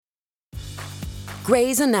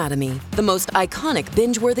Grey's Anatomy, the most iconic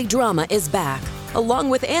binge-worthy drama, is back,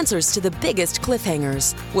 along with answers to the biggest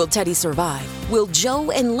cliffhangers. Will Teddy survive? Will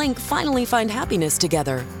Joe and Link finally find happiness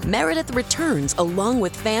together? Meredith returns along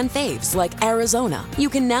with fan faves like Arizona. You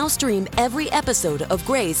can now stream every episode of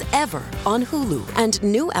Grey's ever on Hulu, and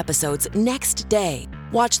new episodes next day.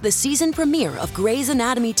 Watch the season premiere of Grey's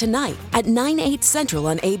Anatomy tonight at 9/8 Central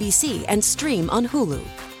on ABC and stream on Hulu.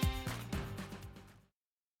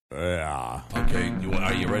 Yeah. Okay,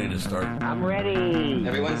 are you ready to start? I'm ready.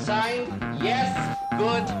 Everyone signed? Yes.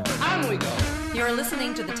 Good. On we go. You're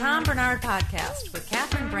listening to the Tom Bernard Podcast with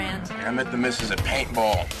Catherine Brandt. I met the missus at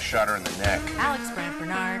paintball. Shot her in the neck. Alex Brandt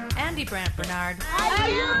Bernard. Andy Brandt Bernard. Are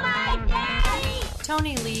you my daddy?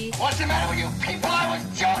 Tony Lee. What's the matter with you people? I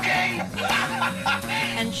was joking.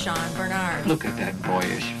 And Sean Bernard. Look at that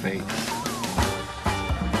boyish face.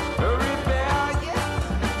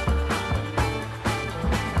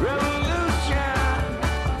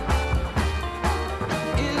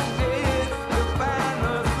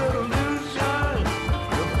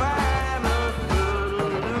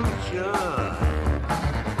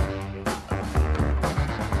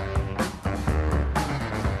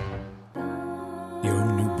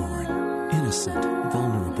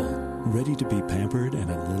 Ready to be pampered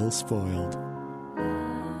and a little spoiled.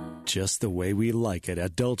 Just the way we like it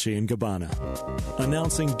at Dolce & Gabbana.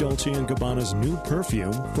 Announcing Dolce & Gabbana's new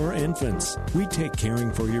perfume for infants. We take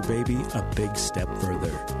caring for your baby a big step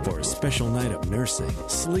further. For a special night of nursing,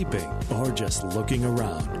 sleeping, or just looking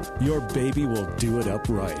around, your baby will do it up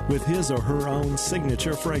right with his or her own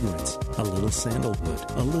signature fragrance. A little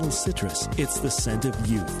sandalwood, a little citrus. It's the scent of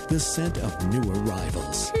youth, the scent of new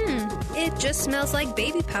arrivals. It just smells like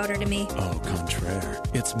baby powder to me. Au contraire,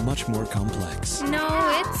 it's much more complex. No,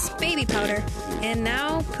 it's baby powder. And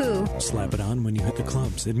now, poo. Slap it on when you hit the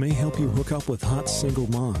clubs. It may help you hook up with hot single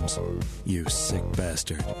moms. You sick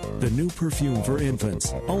bastard. The new perfume for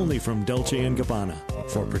infants, only from Dolce & Gabbana.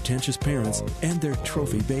 For pretentious parents and their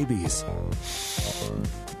trophy babies.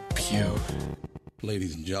 Pew.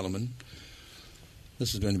 Ladies and gentlemen,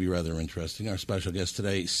 this is going to be rather interesting. Our special guest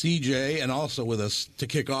today, CJ, and also with us to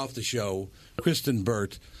kick off the show, Kristen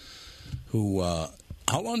Burt, who,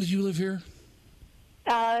 how long did you live here?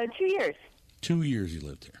 2 years. 2 years you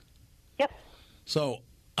lived here. Yep. So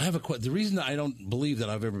I have a question. The reason I don't believe that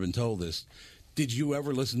I've ever been told this, did you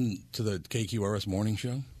ever listen to the KQRS morning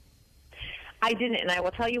show? I didn't, and I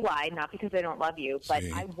will tell you why. Not because I don't love you, but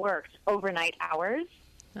See? I worked overnight hours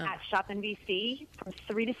at Shop in BC from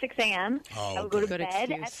 3 to 6 a.m. Oh, I would go to Good bed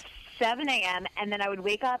excuse. at 7 a.m., and then I would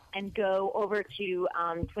wake up and go over to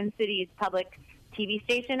Twin Cities Public TV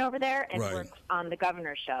station over there and Right. work on the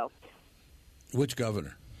governor's show. Which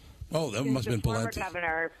governor? Oh, that must have been Former Pawlenty.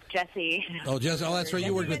 Governor Jesse. Oh, Jesse. Oh, that's right.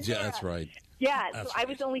 You worked with Jesse. That's right. Yeah, That's so I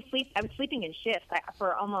was only I was sleeping in shifts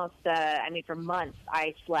for almost. For months,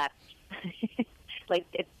 I slept like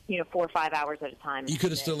 4 or 5 hours at a time. You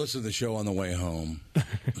could have still listened to the show on the way home.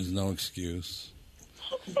 There's no excuse.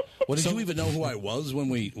 Well, did you even know who I was when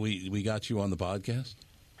we got you on the podcast?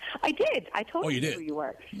 I did. I told Oh, you you did? who you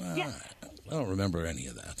were. Yeah. I don't remember any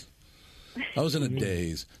of that. I was in a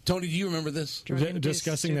daze. Tony, do you remember this?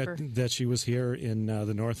 Discussing that she was here in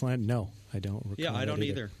the Northland? No, I don't recall. Yeah, I don't that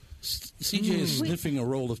either. CJ is sniffing a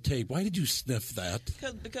roll of tape. Why did you sniff that?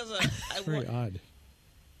 Because I Very odd.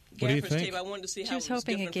 What do you Gaffer's think? tape. I wanted to see She how was it was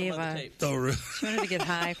hoping it different gave from other a- tapes. Oh, really? She wanted to get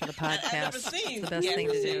high for the podcast. I've never seen It's the best thing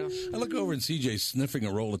to do. I look over and CJ's sniffing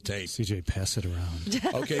a roll of tape. CJ, pass it around.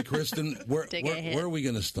 Okay, Kristen, where are we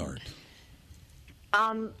going to start?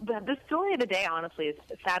 The story of the day, honestly, is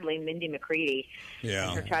sadly Mindy McCready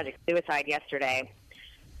and her tragic suicide yesterday.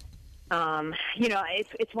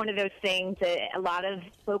 It's one of those things that a lot of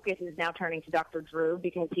focus is now turning to Dr. Drew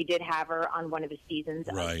because he did have her on one of his seasons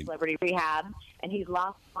of Celebrity Rehab, and he's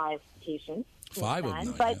lost 5 patients. 5 of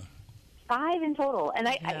them, but 5 in total. And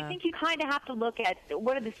I think you kind of have to look at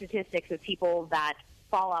what are the statistics of people that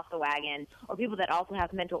fall off the wagon or people that also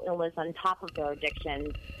have mental illness on top of their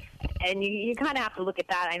addiction. And you kind of have to look at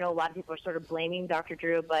that. I know a lot of people are sort of blaming Dr.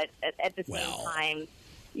 Drew, but at the same time,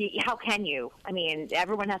 how can you? I mean,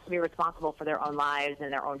 everyone has to be responsible for their own lives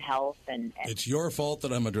and their own health. And it's your fault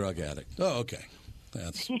that I'm a drug addict. Oh, okay.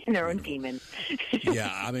 That's and their own demons. Yeah,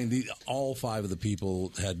 I mean, all 5 of the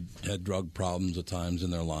people had drug problems at times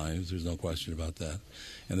in their lives. There's no question about that.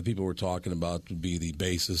 And the people we're talking about would be the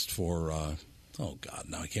bassist for, oh, God,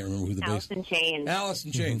 now I can't remember who the bassist. Alice in Chains. Alice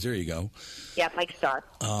in Chains, there you go. Yeah, Mike Starr.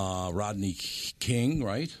 Rodney King,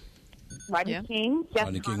 right? Rodney King, Jeff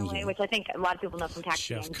Rodney King Conway, which I think a lot of people know from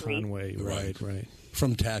Taxi. Jeff Conway, right.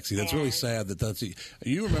 From Taxi. That's really sad that's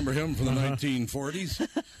you remember him from the 1940s?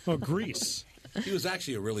 Oh, Grease. He was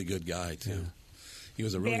actually a really good guy, too. He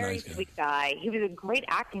was a really very nice guy. sweet guy. He was a great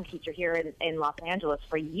acting teacher here in Los Angeles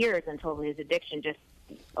for years until his addiction just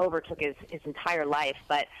overtook his entire life.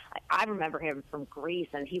 But I remember him from Grease,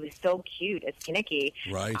 and he was so cute as Kinnicky.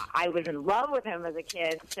 Right. I was in love with him as a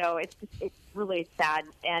kid, so it's really sad.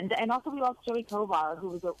 And also we lost Joey Tovar, who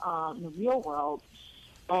was in the real world.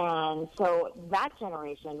 And so that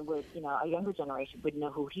generation would, a younger generation would know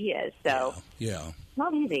who he is. So Yeah. it's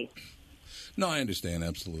not easy. No, I understand,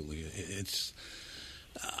 absolutely.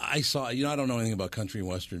 I saw, I don't know anything about country and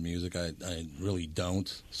western music. I really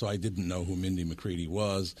don't. So I didn't know who Mindy McCready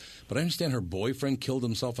was. But I understand her boyfriend killed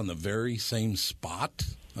himself on the very same spot.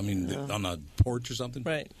 I mean, on a porch or something.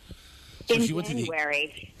 Right. So In she went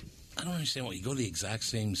January. I don't understand why you go to the exact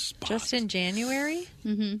same spot. Just in January?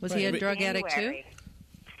 Mm-hmm. Was he a drug addict too? January.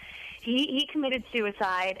 He committed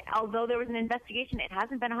suicide, although there was an investigation. It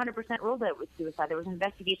hasn't been 100% ruled that it was suicide. There was an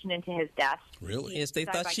investigation into his death. Really? Yes, they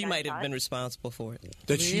Side thought by she side might have shot. been responsible for it.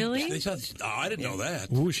 Really? I didn't know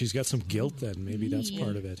that. Ooh, she's got some guilt then. Maybe that's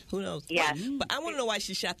part of it. Who knows? Yes. But I want to know why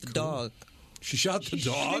she shot the dog. She shot the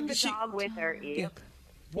Took dog? the dog with her. Yeah.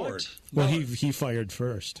 What? Well, he fired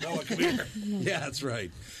first. Noah, come here. Yeah, that's right.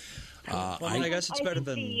 I guess it's better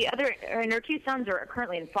than... And her two sons are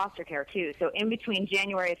currently in foster care, too. So in between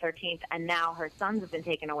January 13th and now, her sons have been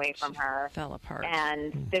taken away from her. Fell apart.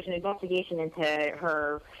 And there's an investigation into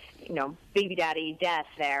her, baby daddy death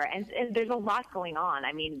there. And there's a lot going on.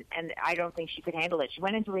 I mean, and I don't think she could handle it. She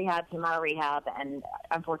went into rehab, came out of rehab, and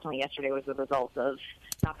unfortunately yesterday was the result of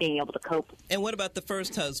not being able to cope. And what about the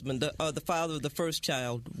first husband, the father of the first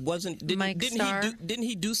child? Didn't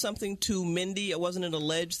he do something to Mindy? Wasn't it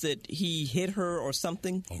alleged that he hit her or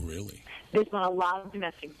something? Oh, really? There's been a lot of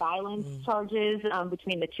domestic violence charges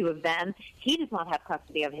between the two of them. He does not have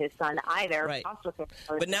custody of his son either. Right. Foster care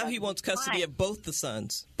But now he wants custody of both the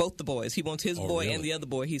sons, both the boys. He wants his boy really? and the other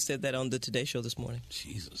boy. He said that on the Today Show this morning.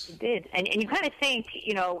 Jesus. He did. And you kind of think,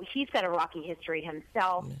 he's got a rocky history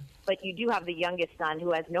himself, but you do have the youngest son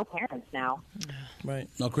who has no parents now. Right.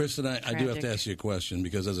 Now, Kristen, I do have to ask you a question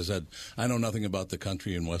because, as I said, I know nothing about the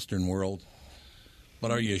country and western world.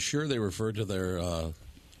 But are you sure they referred to their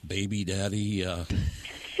baby daddy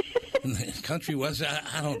country west?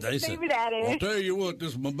 I don't. They said, Baby daddy. I'll tell you what, this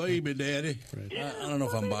is my baby daddy. Right. I don't know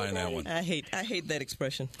if I'm buying that one. I hate that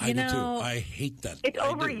expression. I do too. I hate that. It's I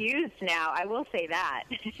do. overused now. I will say that.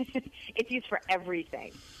 It's used for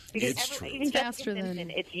everything. Because It's true. even It's Jessica faster than- Simpson,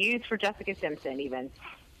 it's used for Jessica Simpson even.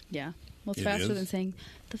 Yeah. Well, it's It faster is? than saying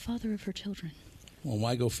the father of her children. Well,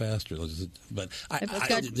 why go faster? But It's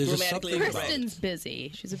got there's just something about it. Kristen's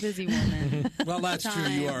busy. She's a busy woman. Well, that's true.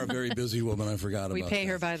 You are a very busy woman. I forgot We about pay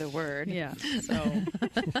that. her by the word. Yeah. So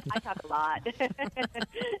I talk a lot.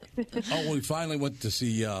 Oh, we finally went to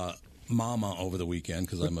see Mama over the weekend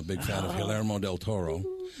because I'm a big fan of Guillermo del Toro.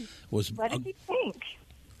 What did you think?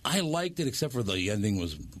 I liked it, except for the ending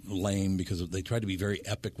was lame because they tried to be very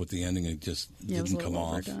epic with the ending and it just Yeah, it was didn't a come little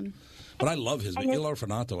off. overdone. But I love his. Il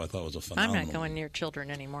Orfanato, I thought was a I'm phenomenal. not going near children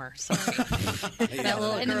anymore. Sorry. Yeah. That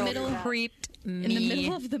little In the girl middle- creeped me In the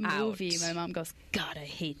middle of the out. movie, my mom goes, God, I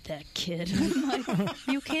hate that kid. I'm like,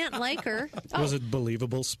 You can't like her. Was it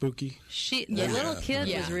believable, spooky? The Yeah. little kid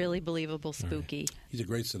Yeah. was really believable, spooky. He's a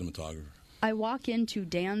great cinematographer. I walk into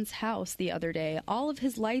Dan's house the other day. All of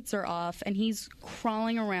his lights are off, and he's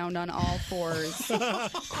crawling around on all fours.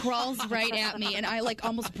 Crawls right at me, and I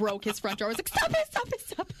almost broke his front door. I was like, stop it, stop it,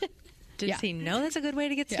 stop it. Does Yeah. he know that's a good way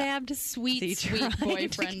to get Yeah. stabbed? Sweet, He sweet tried to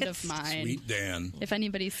boyfriend get of mine. Sweet Dan. If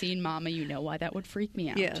anybody's seen Mama, you know why that would freak me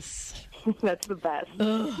out. Yes. That's the best.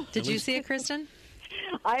 Did you see it, Kristen?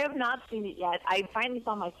 I have not seen it yet. I finally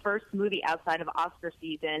saw my first movie outside of Oscar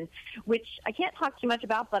season, which I can't talk too much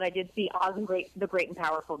about, but I did see Oz and the Great and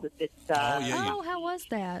Powerful. Oh, how was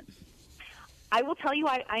that? I will tell you,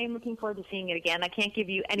 I am looking forward to seeing it again. I can't give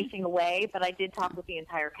you anything away, but I did talk with the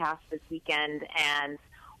entire cast this weekend, and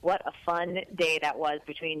what a fun day that was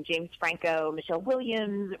between James Franco, Michelle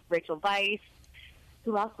Williams, Rachel Weisz.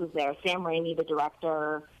 Who else was there? Sam Raimi, the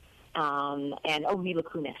director, and Mila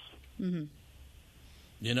Kunis. Mm-hmm.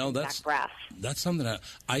 You know, that's Zach Braff. that's something that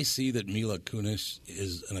I see that Mila Kunis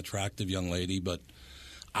is an attractive young lady, but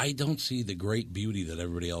I don't see the great beauty that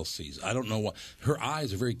everybody else sees. I don't know what her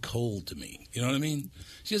eyes are very cold to me. You know what I mean?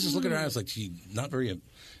 She has this look at her eyes like she's not very.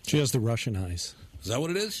 She has the Russian eyes. Is that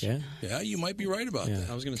what it is? Yeah. Yeah, you might be right about that.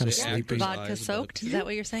 I was going Kinda to say sleepy. actors' Vodka eyes, soaked? Is that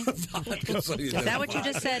what you're saying? Is Is that what you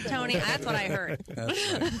just said, Tony? That's what I heard.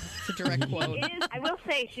 It's a direct quote. It is, I will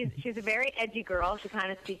say she's a very edgy girl. She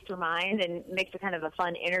kind of speaks her mind and makes it kind of a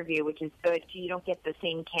fun interview, which is good. You don't get the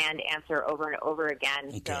same canned answer over and over again.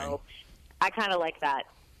 Okay. So I kind of like that.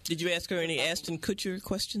 Did you ask her any Ashton Kutcher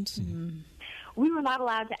questions? Mm-hmm. we were not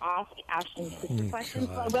allowed to ask Ashton's sister questions.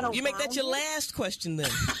 So I went you make that your last question then.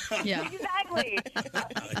 Yeah. Exactly.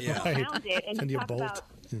 I found it, and you talk about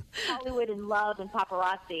Hollywood and love and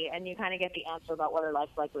paparazzi, and you kind of get the answer about what her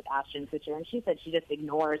life's like with Ashton Kutcher. And she said she just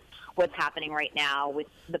ignores what's happening right now with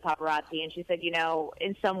the paparazzi. And she said,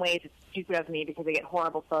 in some ways it's stupid of me because I get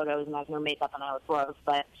horrible photos and I have no makeup and I look gross,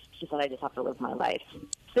 but she said I just have to live my life.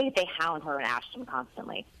 So they hound her and Ashton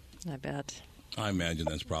constantly. I bet. I imagine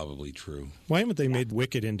that's probably true. Why haven't they made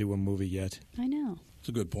Wicked into a movie yet? I know. It's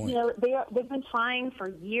a good point. They've been trying for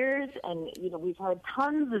years, and we've heard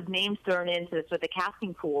tons of names thrown into this with the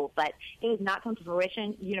casting pool, but it has not come to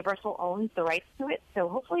fruition. Universal owns the rights to it, so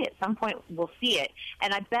hopefully at some point we'll see it.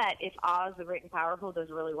 And I bet if Oz the Great and Powerful does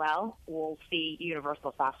really well, we'll see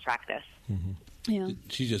Universal fast track this. Mm-hmm. Yeah.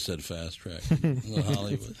 She just said fast track.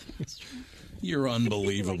 Hollywood. You're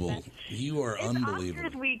unbelievable. You are unbelievable.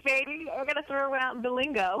 Oscars week, baby. We're going to throw out in the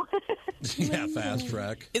lingo. Yeah, fast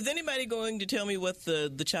track. Is anybody going to tell me what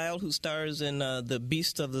the child who stars in The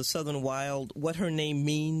Beast of the Southern Wild, what her name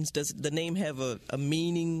means? Does the name have a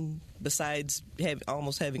meaning besides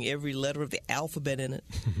almost having every letter of the alphabet in it?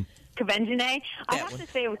 Kavenjane. I have to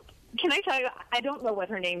say, can I tell you, I don't know what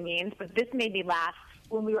her name means, but this made me laugh.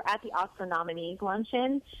 When we were at the Oscar nominees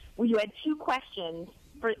luncheon, you had 2 questions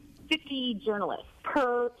for 50 journalists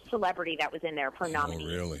per celebrity that was in there, per nominee.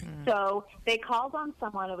 Oh, really? So they called on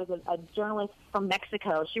someone. It was a journalist from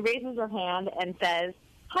Mexico. She raises her hand and says,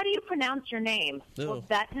 "How do you pronounce your name?" Ew. Well,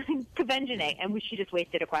 that's Kavenjane. And she just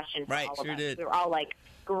wasted a question for all of us. Did. We were all like,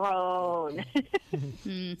 grown.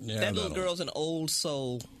 That little girl's an old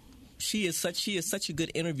soul. She is such a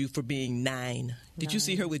good interview for being 9. Did you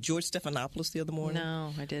see her with George Stephanopoulos the other morning?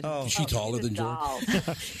 No, I didn't. Is she taller than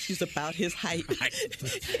George? She's about his height.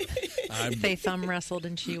 They thumb wrestled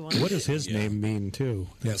and she won. What does his name mean, too?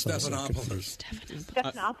 Yeah, Stephanopoulos.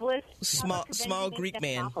 Stephanopoulos. Small Greek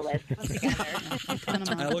man.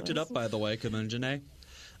 I looked it up, by the way, Kavenjane.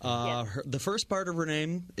 The first part of her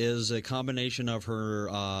name is a combination of her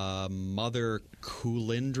mother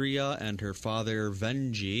Kulindria and her father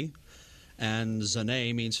Venji, and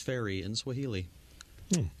Zane means fairy in Swahili.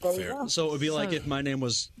 So it would be like if my name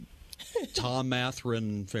was Tom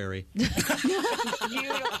Mathrin Fairy.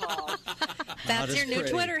 Beautiful. That's your new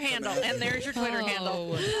Twitter handle, and there's your Twitter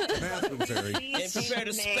handle. Mathrin Fairy. And prepare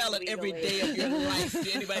to spell it every day of your life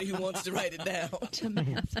to anybody who wants to write it down. So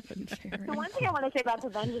one thing I want to say about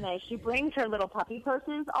Kavenjane, she brings her little puppy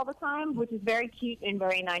purses all the time, which is very cute and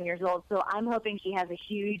very 9 years old. So I'm hoping she has a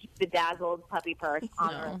huge, bedazzled puppy purse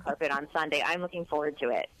on her carpet on Sunday. I'm looking forward to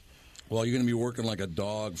it. Well, you're going to be working like a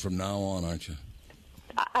dog from now on, aren't you?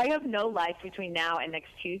 I have no life between now and next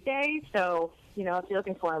Tuesday, so, if you're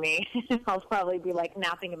looking for me, I'll probably be,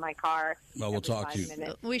 napping in my car. Well, we'll talk to you.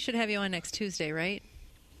 We should have you on next Tuesday, right?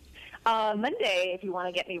 Monday, if you want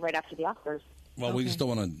to get me right after the Oscars. Well, we just don't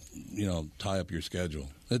want to, tie up your schedule.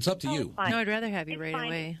 It's up to you. No, I'd rather have you right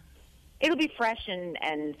away. It'll be fresh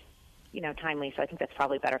and timely, so I think that's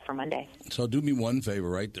probably better for Monday. So do me one favor,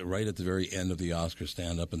 right at the very end of the Oscars,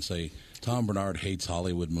 stand up and say, Tom Bernard hates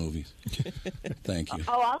Hollywood movies. Thank you.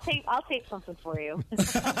 Oh, I'll tape something for you.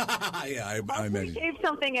 Yeah, I imagine. Tape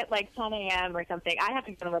something at 10 a.m. or something. I have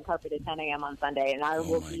to go to the red carpet at 10 a.m. on Sunday, and I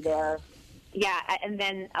will be there. Yeah, and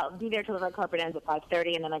then I'll be there till the red carpet ends at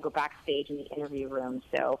 5:30, and then I go backstage in the interview room.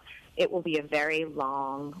 So it will be a very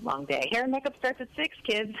long, long day. Hair and makeup starts at 6,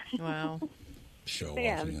 kids. Wow. Show off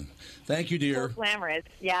again. Thank you, dear. So glamorous.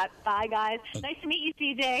 Yeah. Bye, guys. Nice to meet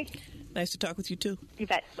you, CJ. Nice to talk with you, too. You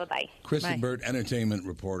bet. Bye-bye. Kristen Burt, entertainment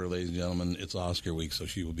reporter, ladies and gentlemen. It's Oscar week, so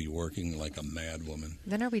she will be working like a mad woman.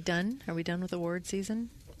 Then are we done? Are we done with award season?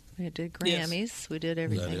 We did Grammys. Yes. We did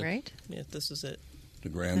everything, right? Yeah, this is it. The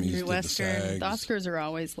Grammys, Country Western. the The Oscars are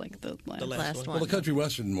always the last one. Well, the Country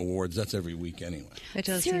Western Awards, that's every week anyway. It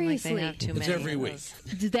does seem like they have too many. It's every week.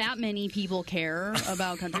 Do that many people care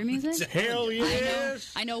about country music? Hell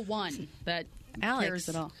yes! I know one that cares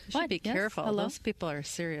at all. You should be careful. Hello? Those people are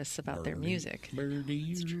serious about their music.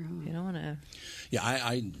 It's true. You don't want to Yeah,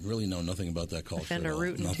 I really know nothing about that culture offend at a all.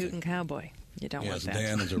 rootin' Nothing. tootin' cowboy. You don't want that.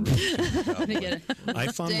 Dan is a rootin' cowboy. I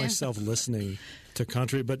found myself listening to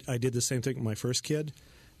country, but I did the same thing with my first kid.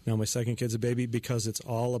 Now my second kid's a baby because it's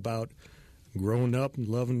all about growing up and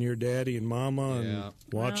loving your daddy and mama and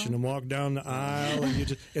watching them walk down the aisle.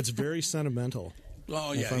 And it's very sentimental.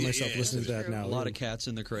 Oh, yeah. I find myself listening to that now. A lot of cats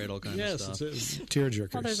in the cradle kind of stuff. Yes, it's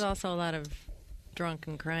tearjerkers. Well, there's also a lot of drunk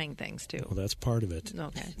and crying things, too. Well, that's part of it.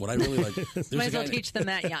 Okay. What I really like... Might as well teach them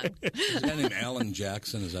that young. There's a guy named Alan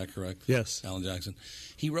Jackson, is that correct? Yes. Alan Jackson.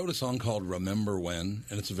 He wrote a song called Remember When,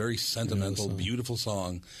 and it's a very sentimental, beautiful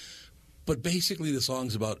song. But basically the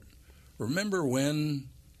song's about, remember when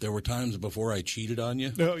There were times before I cheated on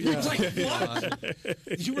you. Oh, yeah. It's like,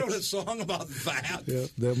 what? You wrote a song about that? Yeah,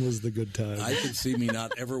 them was the good time. I could see me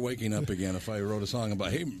not ever waking up again if I wrote a song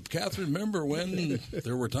about, hey, Catherine, remember when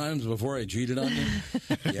there were times before I cheated on you?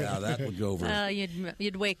 Yeah, that would go over.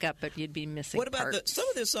 You'd wake up, but you'd be missing What about parts. some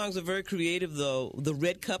of their songs are very creative, though. The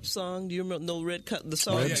Red Cup song, do you know Red Cup? The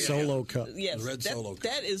song? Red Solo Cup. Yes, The Red Solo Cup.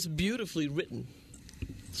 That is beautifully written.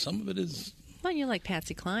 Some of it is... Well, you like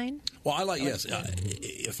Patsy Cline? Well, I like, yes.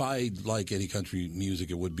 If I like any country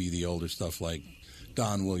music, it would be the older stuff like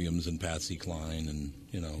Don Williams and Patsy Cline and,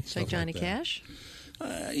 stuff Like Johnny that. Cash?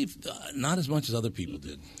 Not as much as other people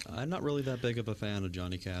did. I'm not really that big of a fan of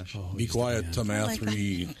Johnny Cash. Be quiet,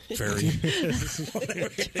 Tamathri Ferry.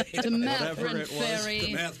 Tamathrin Ferry.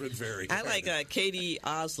 Tamathrin Ferry. I like Katie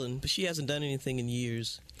Oslin, but she hasn't done anything in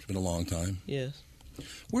years. It's been a long time. Yes.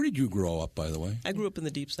 Where did you grow up, by the way? I grew up in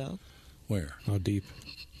the Deep South. Where? How deep?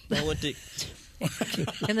 I went to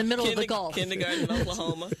In the middle of the Gulf. kindergarten in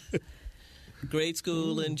Oklahoma, grade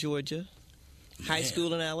school in Georgia, high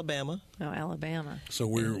school in Alabama. Oh, Alabama. So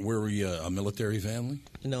were we a military family?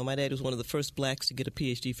 No, my dad was one of the first blacks to get a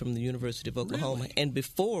PhD from the University of Oklahoma. Really? And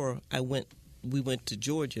before we went to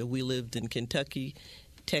Georgia. We lived in Kentucky,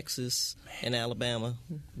 Texas, and Alabama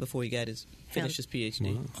before he finished his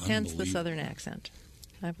PhD. Wow. Hence the Southern accent.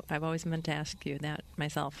 I've always meant to ask you that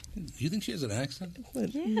myself. Do you think she has an accent?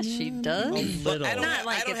 Yes, she does. But I don't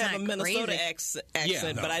It's have a not Minnesota crazy. accent,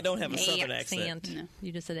 Yeah, no. but I don't have a Southern accent. No.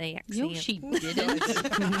 You just said accent. No, she didn't.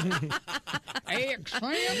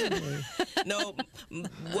 Accent. No,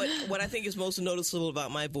 what I think is most noticeable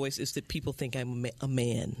about my voice is that people think I'm a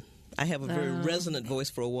man. I have a very resonant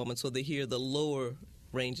voice for a woman, so they hear the lower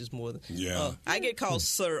ranges more than. Yeah. I get called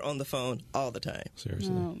sir on the phone all the time.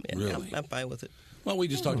 Seriously. Yeah, Really? I'm fine with it. Well, we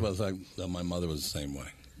just talked about the fact that my mother was the same way.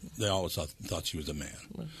 They always thought she was a man.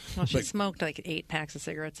 Well, she smoked like 8 packs of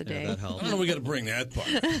cigarettes a day. That helps. I don't know, we got to bring that part.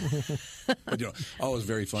 But, it was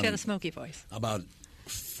very funny. She had a smoky voice. About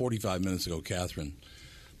 45 minutes ago, Catherine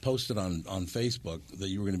posted on Facebook that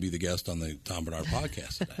you were going to be the guest on the Tom Bernard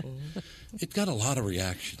podcast today. It got a lot of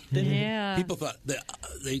reaction. Yeah. People thought they're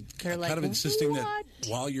kind like, of insisting "What?" that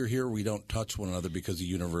while you're here, we don't touch one another because the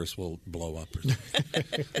universe will blow up or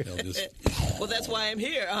something. They'll just, Well, that's why I'm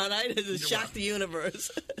here, hon. To shock the universe.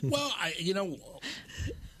 well,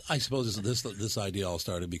 I suppose this idea all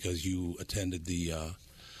started because you attended the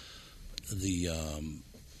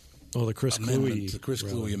Chris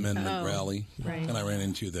Kluwe amendment rally, right. and I ran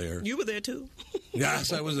into you there. You were there too.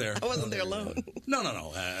 Yes, I was there. I wasn't there alone. No,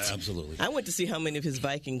 absolutely. I went to see how many of his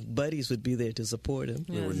Viking buddies would be there to support him.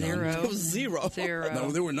 There were Zero. none. It was zero.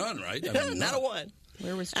 No, there were none, right? I mean, Not a one.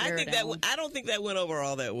 Where was I Jared think Allen? I don't think that went over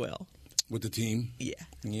all that well. With the team? Yeah.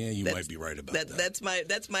 Yeah, you might be right about that.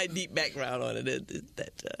 That's my deep background on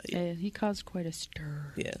it. He caused quite a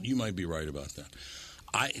stir. Yeah. You might be right about that.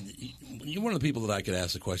 You're one of the people that I could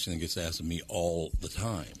ask a question that gets asked of me all the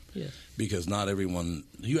time. Yeah. Because not everyone,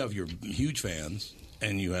 you have your huge fans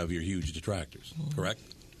and you have your huge detractors, correct?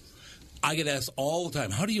 I get asked all the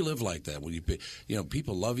time, how do you live like that? When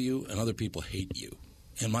people love you and other people hate you.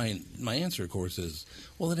 And my answer, of course, is,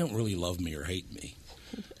 well, they don't really love me or hate me.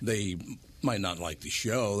 They might not like the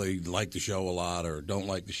show. They like the show a lot or don't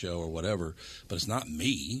like the show or whatever, but it's not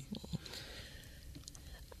me.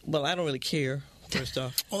 Well, I don't really care. First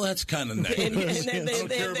off, well, that's kind of negative. I don't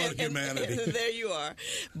care about humanity. There you are.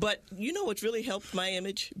 But you know what's really helped my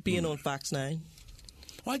image? Being on Fox 9.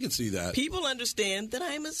 Well, I can see that. People understand that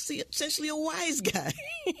I'm essentially a wise guy.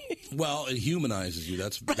 Well, it humanizes you.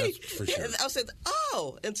 That's for sure. I said,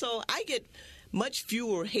 and so I get much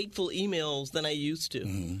fewer hateful emails than I used to.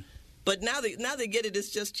 Mm-hmm. But now they get it. It's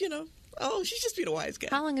just she's just being a wise guy.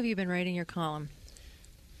 How long have you been writing your column?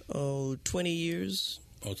 20 years.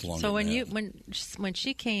 Oh, it's longer. So when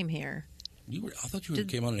she came here, I thought you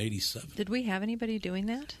came on in '87. Did we have anybody doing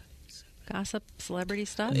that? Gossip, celebrity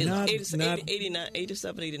stuff? 87,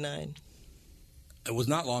 89. It was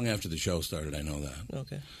not long after the show started. I know that.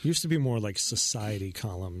 Okay. Used to be more like society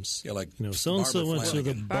columns. Yeah, like so and so went to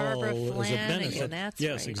the ball Barbara as a benefit. Flanagan, that's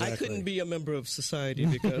yes, right. exactly. I couldn't be a member of society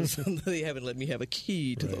because they haven't let me have a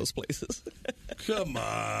key to those places. Come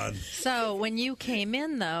on. So when you came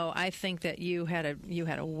in, though, I think that you had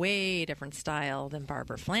a way different style than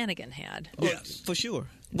Barbara Flanagan had. Yes, for sure.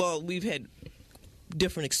 Well, we've had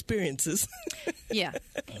different experiences. Yeah,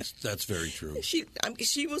 that's very true. She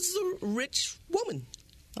was a rich woman.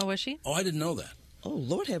 Oh, was she? Oh, I didn't know that. Oh,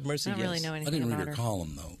 Lord have mercy. I don't really know anything I didn't about read her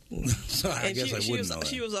column though, so I and guess I wouldn't know that.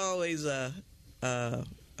 She was always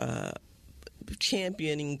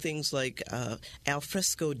championing things like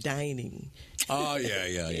alfresco dining. Oh,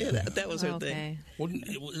 yeah. That was her thing.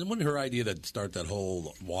 Wasn't her idea to start that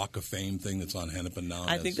whole Walk of Fame thing that's on Hennepin now?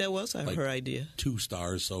 I think that was her idea. 2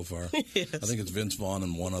 stars so far. Yes. I think it's Vince Vaughn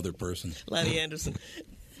and one other person. Lonnie Anderson.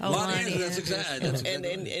 Lonnie Anderson, that's exactly.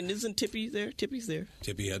 And isn't Tippy there? Tippy's there.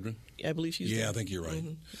 Tippy Hedren? I believe she's there. Yeah, I think you're right.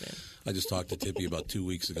 Mm-hmm. Yeah. I just talked to Tippy about 2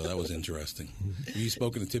 weeks ago. That was interesting. Have you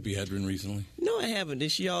spoken to Tippy Hedren recently? No, I haven't.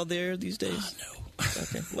 Is she all there these days? No.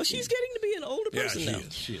 Okay. Well, she's getting to be an older person now.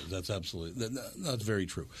 She is. That's absolutely. That's very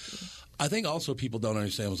true. I think also people don't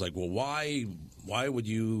understand. Was like, well, why would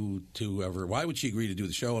you two ever? Why would she agree to do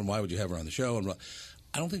the show, and why would you have her on the show? And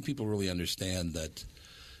I don't think people really understand that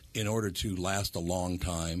in order to last a long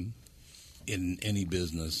time in any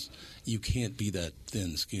business, you can't be that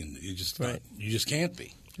thin-skinned. You just can't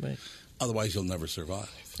be. Right. Otherwise, you'll never survive.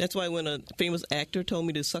 That's why when a famous actor told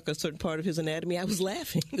me to suck a certain part of his anatomy, I was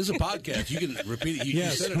laughing. This is a podcast. You can repeat it.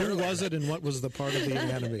 Yes. You said it Who earlier. was it, and what was the part of the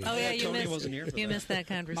anatomy? Oh, yeah, Tony wasn't here for you that. missed that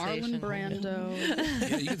conversation. Marlon Brando.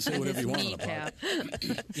 Yeah, you can say whatever you want on a Kneecap.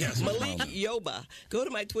 podcast. Yes, Malik Yoba. Go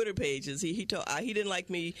to my Twitter pages. He didn't like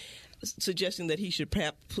me suggesting that he should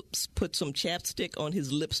perhaps put some chapstick on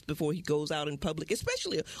his lips before he goes out in public,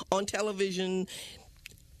 especially on television.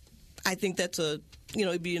 I think that's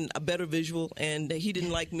it'd be a better visual, and he didn't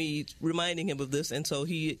like me reminding him of this, and so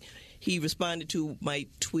he responded to my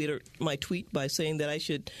tweet by saying that I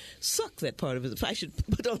should suck that part of his. I should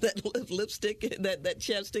put on that lipstick, that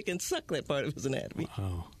chapstick, and suck that part of his anatomy.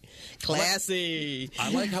 Wow. Classy. I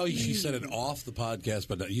like how she said it off the podcast,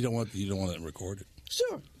 but you don't want it recorded.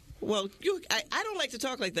 Sure. Well, I don't like to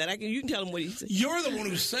talk like that. You can tell him what he said. You're the one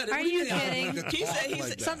who said it. Are you kidding? He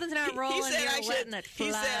said something's not rolling. He said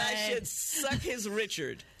He said I should suck his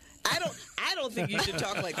Richard. I don't think you should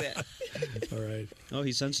talk like that. All right. Oh,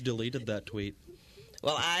 he since deleted that tweet.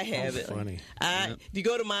 Well, I have it. Funny. You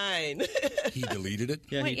go to mine. He deleted it?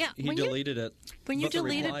 Yeah, Wait, he deleted it. When you but the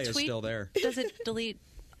delete reply a is tweet, still there. does it delete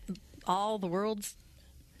all the world's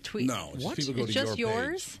tweets? No, people go it's to just your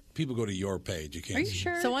yours. page. People go to your page. You can't. Are you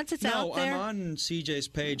sure? So once it's out there, I'm on CJ's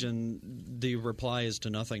page, and the reply is to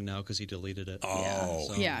nothing now because he deleted it.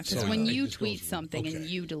 Oh, Yeah, because when you tweet something and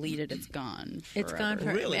you delete it, it's gone. it's gone from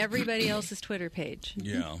Really? everybody else's Twitter page.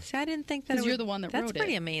 Yeah. See, I didn't think that. Because you're the one that That's wrote it.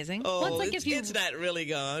 pretty amazing. Oh, Well, it's like it's not really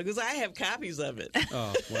gone because I have copies of it.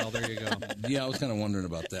 Oh, well, there you go. Yeah, I was kind of wondering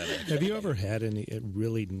about that. Actually. Have you ever had any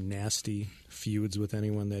really nasty feuds with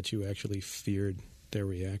anyone that you actually feared their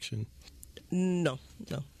reaction? No.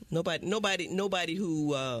 Nobody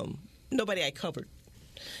I covered.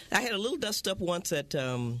 I had a little dust up once at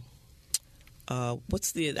I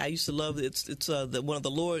used to love it's one of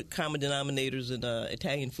the lower common denominators in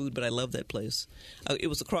Italian food, but I love that place. It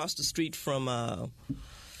was across the street from The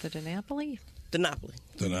DiNapoli? The Napoli.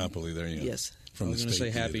 The Napoli, there you go. Yes. From I was the going to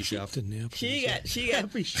say State Happy Theater. Chef. She got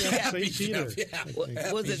Happy Chef. St. Peter.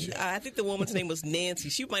 was it? I think the woman's name was Nancy.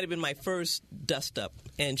 She might have been my first dust up,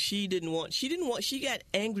 and she got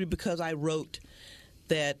angry because I wrote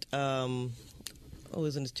that.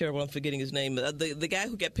 Isn't it terrible? I'm forgetting his name. The guy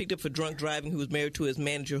who got picked up for drunk driving, who was married to his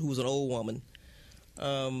manager, who was an old woman.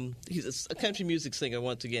 He's a country music singer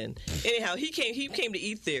once again. Anyhow, he came to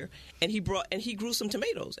eat there, and he grew some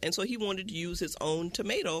tomatoes, and so he wanted to use his own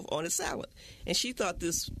tomato on his salad, and she thought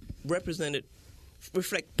this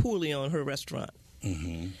reflect poorly on her restaurant.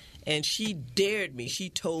 Mm-hmm. And she dared me. She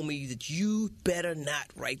told me that you better not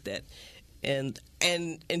write that, and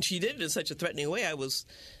she did it in such a threatening way. I was.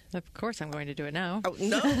 Of course, I'm going to do it now.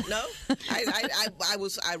 No.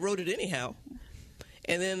 I wrote it anyhow.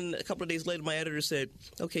 And then a couple of days later, my editor said,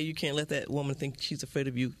 "Okay, you can't let that woman think she's afraid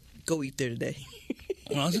of you. Go eat there today."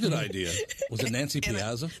 Well, that's a good idea. Was it Nancy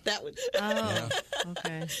Piazza? That one. Oh,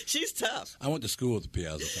 okay. She's tough. I went to school with the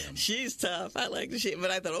Piazza family. She's tough. I like the shit, but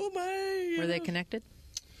I thought, oh my. Were they connected?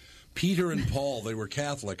 Peter and Paul, they were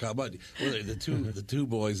Catholic. How about the two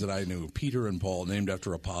boys that I knew, Peter and Paul, named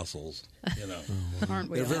after apostles. You know, Aren't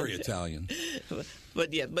we they're all? very Italian.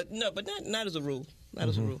 But not as a rule. Not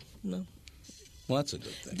as a rule. No. Well, that's a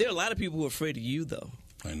good thing. There are a lot of people who are afraid of you, though.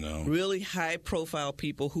 I know. Really high-profile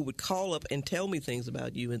people who would call up and tell me things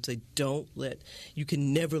about you and say, you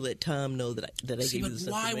can never let Tom know that I gave you this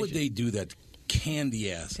why information. would they do that?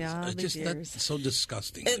 Candy ass. Yeah, That's so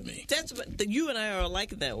disgusting to me. You and I are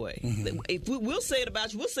alike in that way. Mm-hmm. If we'll say it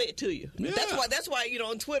about you, we'll say it to you. Yeah. That's why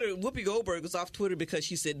on Twitter, Whoopi Goldberg was off Twitter because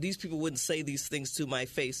she said these people wouldn't say these things to my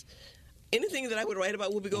face. Anything that I would write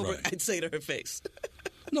about Whoopi Goldberg, Right. I'd say to her face.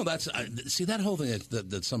 No, see that whole thing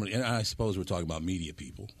that somebody. And I suppose we're talking about media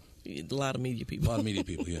people. A lot of media people.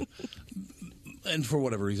 Yeah. And for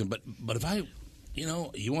whatever reason, but if I you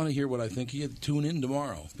know, you want to hear what I think, you tune in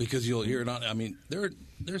tomorrow because you'll hear it on. I mean,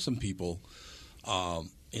 there's some people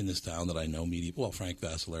in this town that I know. Frank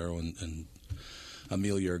Vassalero and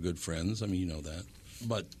Amelia are good friends. I mean, you know that.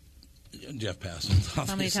 But Jeff Passolt.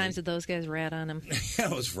 How many times did those guys rat on him?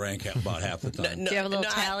 Yeah, it was Frank about half the time. Do you have a little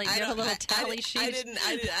tally? Do you have a little tally sheet? I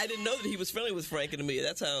didn't know that he was friendly with Frank and Amelia.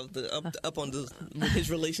 That's how up on his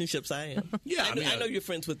relationships I am. Yeah, I know you're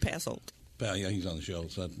friends with Passolt. Yeah, he's on the show.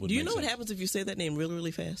 So that do you know what happens if you say that name really,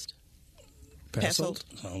 really fast? Passolt?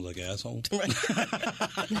 Sounds like asshole. Right.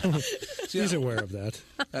 He's aware of that.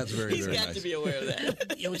 That's very, He's very got nice. to be aware of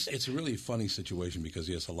that. You know, it's a really funny situation because,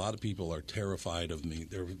 yes, a lot of people are terrified of me.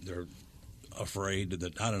 They're afraid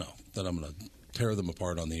that, I don't know, that I'm going to tear them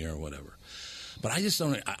apart on the air or whatever. But I just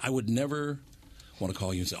don't, I would never want to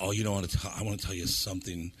call you and say, oh, you don't want to tell, I want to tell you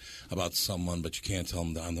something about someone, but you can't tell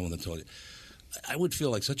them that I'm the one that told you. I would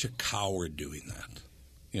feel like such a coward doing that.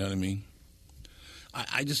 You know what I mean?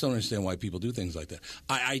 I just don't understand why people do things like that.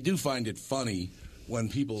 I do find it funny when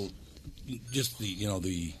people, just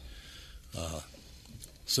the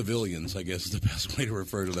civilians, I guess is the best way to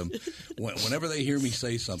refer to them, whenever they hear me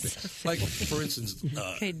say something. Like, for instance,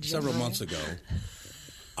 several months ago,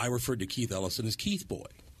 I referred to Keith Ellison as Keith Boy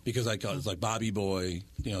because I call it's like Bobby Boy,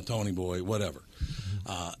 Tony Boy, whatever.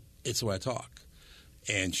 It's the way I talk.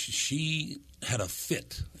 And she had a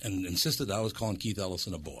fit and insisted I was calling Keith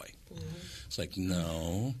Ellison a boy. Mm-hmm. It's like,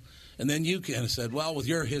 no. And then you kind of said, well, with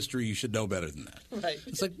your history, you should know better than that. Right.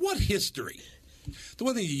 It's like, what history? The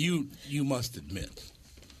one thing you must admit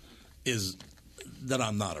is that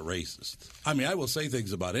I'm not a racist. I mean, I will say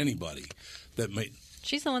things about anybody that may...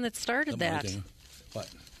 She's the one that started that. What?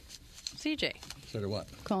 CJ. Started what?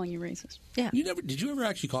 Calling you racist. Yeah. Did you ever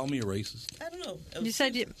actually call me a racist? I don't know. You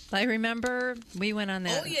said I remember we went on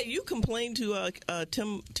that. Oh yeah, you complained to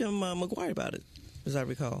Tim McGuire about it, as I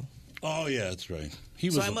recall. Oh yeah, that's right.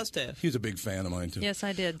 I must have. He was a big fan of mine too. Yes,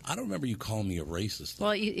 I did. I don't remember you calling me a racist.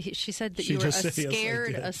 Well, she said that you were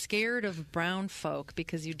scared of brown folk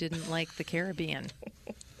because you didn't like the Caribbean.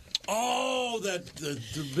 Oh, the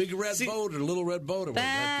big red boat or the little red boat.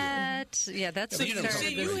 That's what started you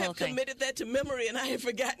this whole have thing. committed that to memory, and I had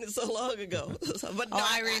forgotten it so long ago. But no,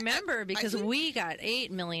 I remember because we got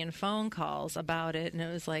 8 million phone calls about it, and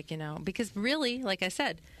it was like, because really, like I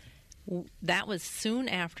said, that was soon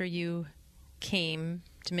after you came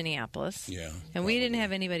to Minneapolis. Yeah. And we didn't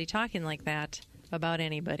have anybody talking like that about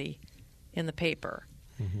anybody in the paper.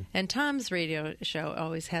 Mm-hmm. And Tom's radio show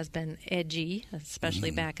always has been edgy,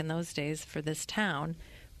 especially back in those days for this town.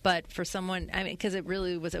 But for someone, because it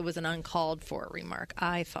was an uncalled for remark,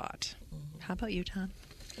 I thought. How about you, Tom?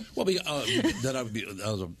 Well, I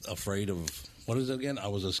was afraid of, what is it again? I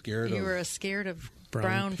was scared of... You were scared of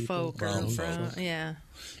brown folk. Yeah.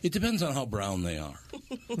 It depends on how brown they are.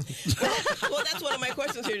 Well, that's one of my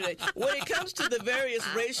questions here today. When it comes to the various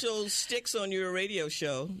racial sticks on your radio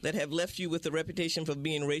show that have left you with the reputation for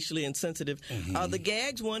being racially insensitive, are the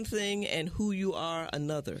gags one thing and who you are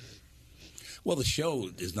another? Well, the show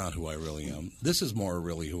is not who I really am. This is more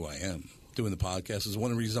really who I am. Doing the podcast is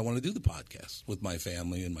one of the reasons I want to do the podcast with my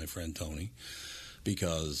family and my friend Tony,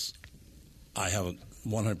 because I have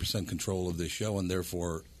 100% control of this show, and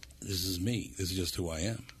therefore this is me. This is just who I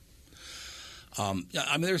am.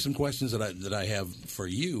 There are some questions that I have for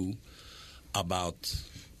you about.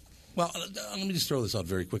 Well, let me just throw this out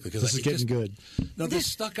very quickly because this is getting good. No, this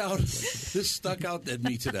stuck out. This stuck out at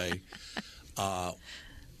me today.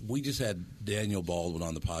 We just had Daniel Baldwin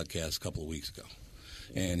on the podcast a couple of weeks ago,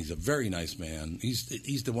 and he's a very nice man.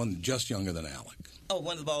 He's the one just younger than Alec. Oh,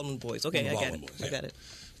 one of the Baldwin boys. Okay, I got it. I got it.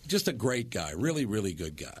 Just a great guy, really, really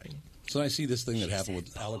good guy. So I see this thing that happened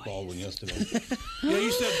with Alec Baldwin yesterday. Yeah,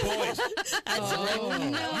 you said boys.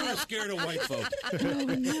 You were scared of white folk.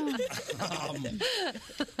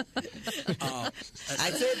 I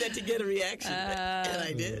said that to get a reaction, and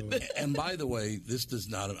I did. And by the way, this does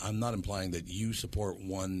not. I'm not implying that you support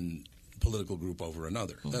one political group over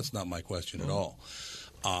another. That's not my question at all.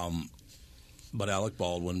 But Alec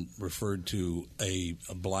Baldwin referred to a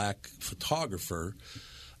black photographer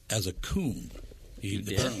as a coon.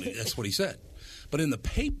 Apparently, that's what he said. But in the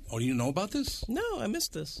paper, do you know about this? No, I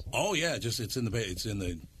missed this. Oh yeah, it's in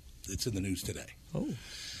the news today. Oh,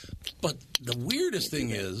 but the weirdest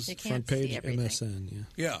thing is front page MSN.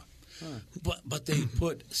 Yeah. But they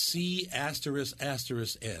put C ******.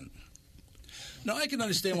 Now I can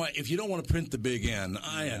understand why if you don't want to print the big N,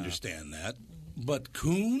 I understand that. But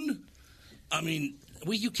coon,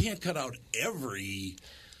 you can't cut out every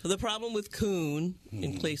The problem with coon,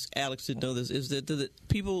 in case Alex didn't know this, is that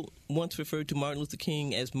people once referred to Martin Luther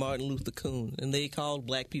King as Martin Luther Coon, and they called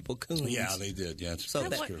black people coons. Yeah, they did. Yeah, that's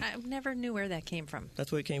true. I never knew where that came from.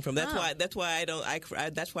 That's where it came from. That's why I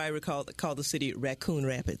call the city Raccoon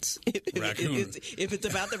Rapids. Raccoon. If it's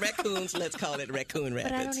about the raccoons, let's call it Raccoon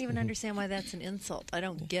Rapids. But I don't even understand why that's an insult. I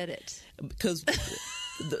don't get it. Because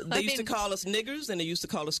they used to call us niggers, and they used to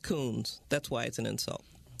call us coons. That's why it's an insult.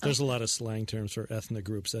 There's a lot of slang terms for ethnic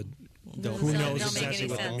groups that who knows exactly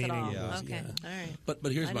what the meaning is. Okay, all right.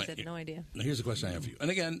 But here's I had no idea. Here's the question I have for you. And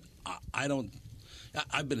again,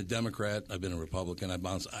 I've been a Democrat. I've been a Republican.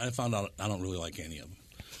 I found out I don't really like any of them.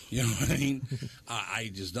 You know what I mean? I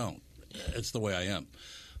just don't. It's the way I am.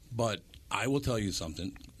 But I will tell you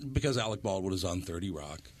something. Because Alec Baldwin is on 30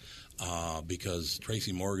 Rock, because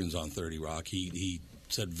Tracy Morgan's on 30 Rock, he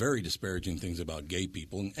said very disparaging things about gay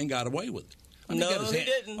people and got away with it. He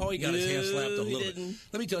didn't. Oh, he got his hand slapped a little bit.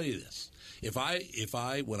 Let me tell you this. If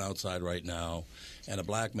I went outside right now and a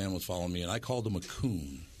black man was following me and I called him a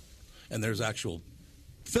coon, and there's actual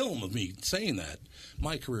film of me saying that,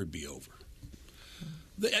 my career would be over.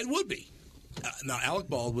 It would be. Now, Alec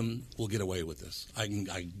Baldwin will get away with this. I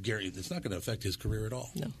guarantee it's not going to affect his career at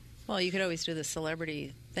all. No. Well, you could always do the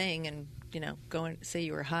celebrity thing and, go and say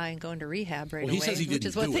you were high and go into rehab right he away, says he which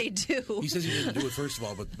is what they do. He says he didn't do it, first of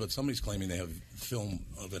all, but somebody's claiming they have film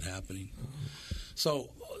of it happening.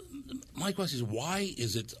 So my question is, why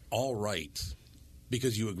is it all right,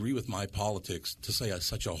 because you agree with my politics, to say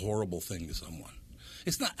such a horrible thing to someone?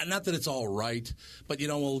 It's not that it's all right, but,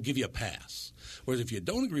 we'll give you a pass. Whereas if you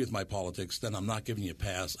don't agree with my politics, then I'm not giving you a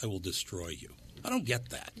pass. I will destroy you. I don't get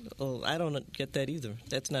that. Oh, I don't get that either.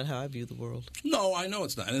 That's not how I view the world. No, I know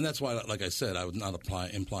it's not. And that's why, like I said, I was not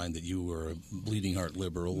implying that you were a bleeding heart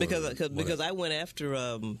liberal. Because I went after,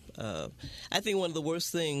 I think one of the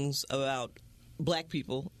worst things about black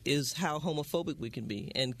people is how homophobic we can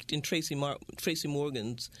be. And in Tracy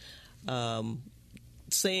Morgan's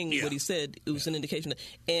saying what he said, it was an indication.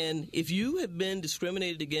 And if you have been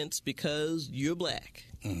discriminated against because you're black,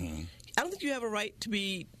 I don't think you have a right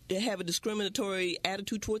to have a discriminatory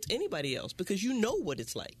attitude towards anybody else, because you know what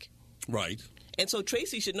it's like. Right. And so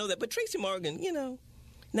Tracy should know that. But Tracy Morgan,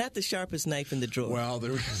 not the sharpest knife in the drawer. Well,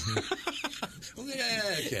 there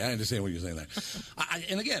okay, I understand what you're saying there.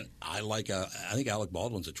 And again, I think Alec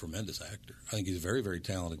Baldwin's a tremendous actor. I think he's a very, very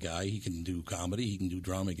talented guy. He can do comedy, he can do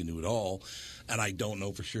drama, he can do it all. And I don't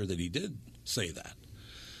know for sure that he did say that.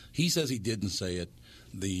 He says he didn't say it.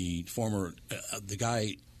 The former, the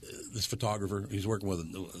guy, this photographer, he's working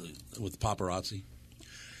with paparazzi,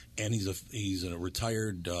 and he's a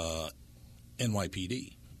retired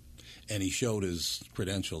NYPD, and he showed his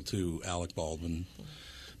credential to Alec Baldwin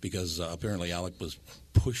because apparently Alec was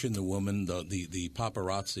pushing the woman, the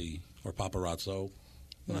paparazzi or paparazzo.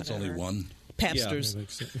 Well, it's only one. Papsters.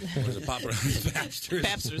 Yeah. Was it Papsters?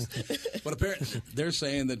 Papsters. But apparently they're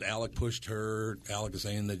saying that Alec pushed her. Alec is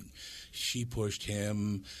saying that she pushed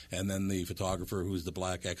him, and then the photographer, who's the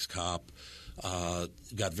black ex-cop,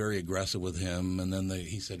 got very aggressive with him, and then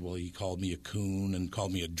he said, well, he called me a coon and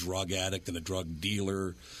called me a drug addict and a drug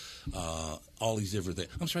dealer, all these different things.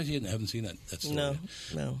 I'm surprised you haven't seen that story.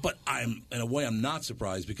 No. But in a way, I'm not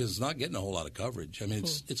surprised, because it's not getting a whole lot of coverage. I mean,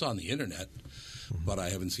 it's on the internet, but I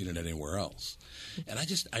haven't seen it anywhere else. And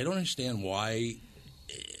I don't understand why.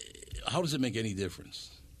 How does it make any difference?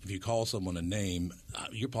 If you call someone a name,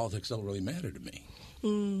 your politics don't really matter to me.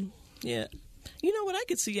 Yeah. You know what? I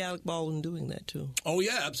could see Alec Baldwin doing that, too. Oh,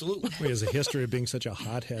 yeah, absolutely. He has a history of being such a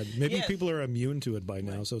hothead. Maybe people are immune to it by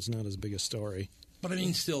now, so it's not as big a story. But, I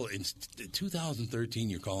mean, still, in 2013,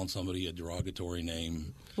 you're calling somebody a derogatory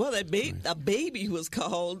name. Well, a baby was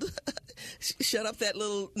called, shut up that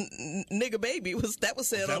little nigger baby, that was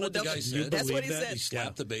said on the guy said? That's what he said. He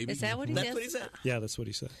slapped the baby? Is that what he That's what he said? Yeah, that's what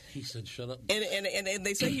he said. He said, shut up. And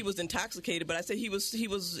they say he was intoxicated, but I say he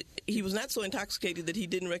was not so intoxicated that he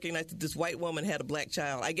didn't recognize that this white woman had a black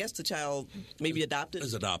child. I guess the child maybe adopted?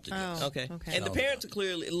 Is adopted, yes. Okay. And the parents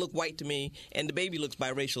clearly look white to me, and the baby looks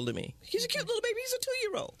biracial to me. He's a cute little baby. He's a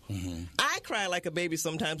 2-year-old. Mm-hmm. I cry like a baby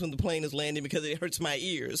sometimes when the plane is landing because it hurts my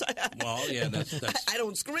ears. Well, yeah, that's I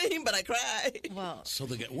don't scream, but I cry. Well, so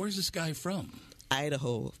where's this guy from?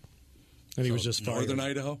 Idaho. And he was just fired. Northern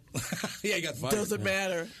Idaho? Yeah, he got fired. Doesn't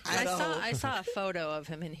matter. I saw a photo of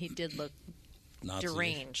him, and he did look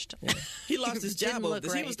deranged. He lost his job Didn't over look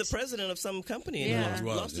this. Right. He was the president of some company, and Yeah. he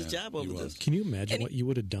lost his job over this. Can you imagine what you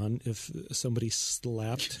would have done if somebody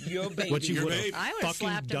slapped your baby? what you Your would baby. have I would have fucking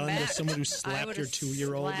slapped him done back. with someone who I slapped would your have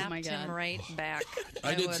 2-year-old? slapped him right back.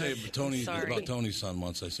 I did say would've- about Tony's son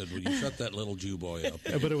once. I said, "Will you shut that little Jew boy up?"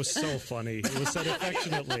 Yeah, but it was so funny. It was said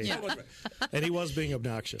affectionately, and he was being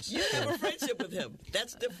obnoxious. You have a friendship with him.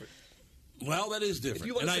 That's different. Well, that is different. If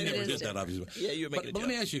you wanna And I say never it did is that, different. obviously. Yeah, you're making a But let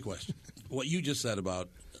joke. me ask you a question. What you just said about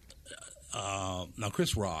now,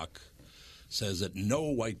 Chris Rock says that no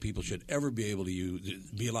white people should ever be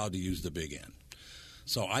allowed to use the big N.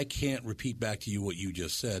 So I can't repeat back to you what you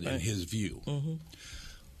just said in his view.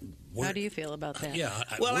 Mm-hmm. How do you feel about that? Yeah,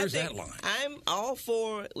 Well, where's I think that line? I'm all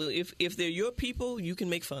for if they're your people, you can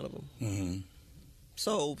make fun of them. Mm-hmm.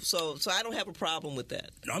 So I don't have a problem with that.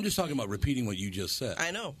 No, I'm just talking about repeating what you just said. I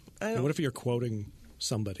know. And what if you're quoting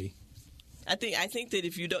somebody? I think that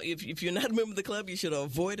if you're not a member of the club, you should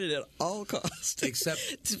avoid it at all costs. Except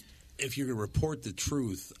if you're going to report the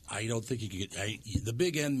truth, I don't think you can get. The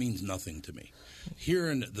big N means nothing to me.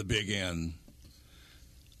 Hearing the big N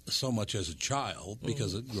so much as a child,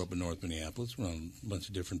 because I grew up in North Minneapolis, around a bunch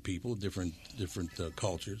of different people, different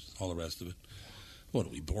cultures, all the rest of it. What, are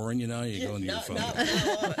we boring you now? You're going to your phone.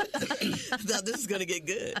 Now this is going to get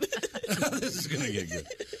good. This is going to get good.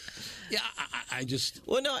 Yeah, I just...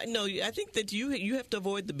 Well, no. I think that you have to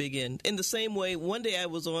avoid the big N. In the same way, one day I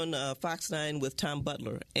was on Fox 9 with Tom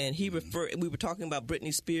Butler, and we were talking about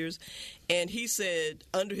Britney Spears, and he said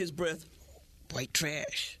under his breath, "White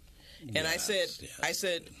trash," and I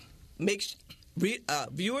said,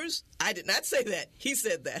 viewers, I did not say that. He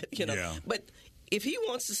said that, Yeah. But if he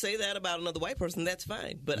wants to say that about another white person, that's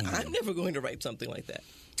fine. But I'm never going to write something like that.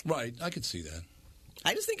 Right, I could see that.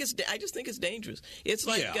 I just think it's dangerous. It's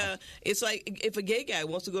like if a gay guy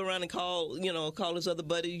wants to go around and call his other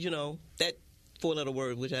buddy, that 4-letter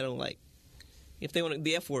word, which I don't like. If they want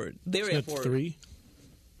the F word, their F word.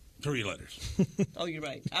 3 letters. Oh, you're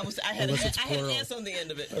right. I had an S on the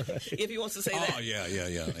end of it. Right. If he wants to say that. Oh,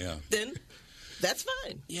 yeah. Then that's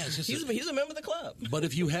fine. Yeah, he's a member of the club. But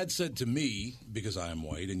if you had said to me, because I am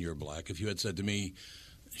white and you're black, if you had said to me,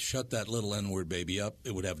 "Shut that little N-word baby up,"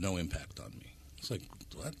 it would have no impact on me. It's like,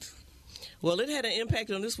 what? Well, it had an impact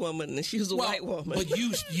on this woman, and she was a white woman. But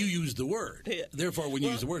you used the word. Yeah. Therefore, when you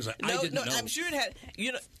use the word, I didn't know. I'm sure it had.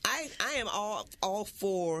 I am all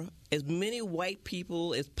for as many white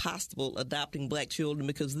people as possible adopting black children,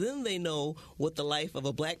 because then they know what the life of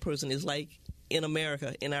a black person is like in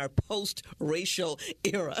America in our post-racial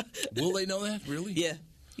era. Will they know that? Really? Yeah.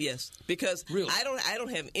 Yes, because really? I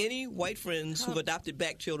don't have any white friends who've adopted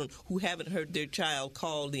black children who haven't heard their child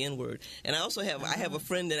called the N-word. And I also have a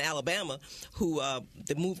friend in Alabama who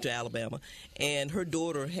that moved to Alabama, and her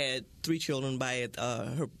daughter had 3 children by it.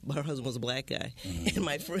 Her husband was a black guy, and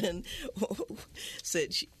my friend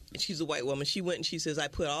said she's a white woman. She went and she says, "I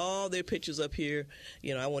put all their pictures up here.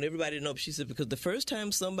 I want everybody to know." She said, because the first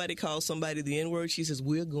time somebody calls somebody the N-word, she says,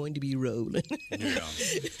 "We're going to be rolling." Yeah.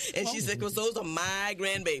 And she said, because those are my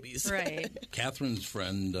grandbabies. Right. Catherine's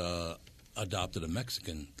friend adopted a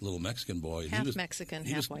little Mexican boy. Half Mexican,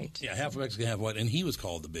 half white. Yeah, half Mexican, half white, and he was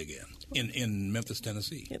called the Big N in Memphis,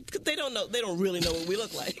 Tennessee. Yeah, they don't know. They don't really know what we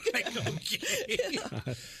look like.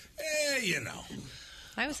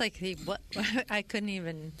 I was like, what? I couldn't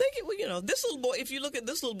even. This little boy. If you look at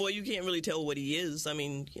this little boy, you can't really tell what he is. I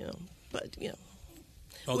mean, but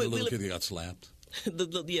Oh, the little kid that got slapped.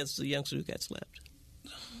 Yes, the youngster who got slapped.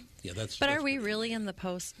 Yeah, that's. But are we really in the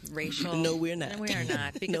post-racial? No, we're not. We are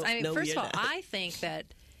not. Because first of all, not. I think that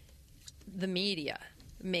the media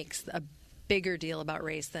makes a bigger deal about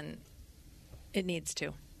race than it needs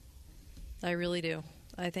to. I really do.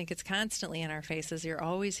 I think it's constantly in our faces. You're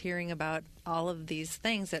always hearing about all of these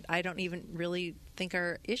things that I don't even really think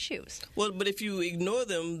are issues. Well, but if you ignore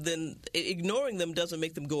them, then ignoring them doesn't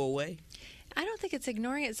make them go away. I don't think it's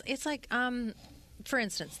ignoring it. It's like, for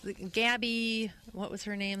instance, Gabby, what was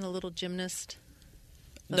her name, the little gymnast?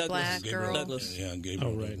 The Douglas. black girl? Douglas. Yeah,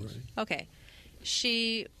 Gabriel. Oh, right. Okay.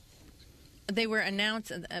 They were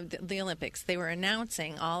announcing, the Olympics, they were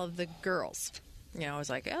announcing all of the girls. I was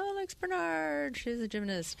like, Alex Bernard, she's a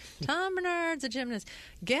gymnast. Tom Bernard's a gymnast.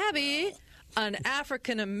 Gabby, an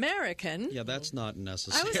African-American. Yeah, that's not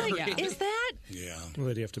necessary. I was like, is that? Yeah.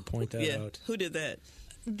 Well, you have to point that out. Who did that?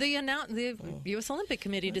 The U.S. Olympic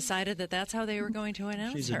Committee decided that that's how they were going to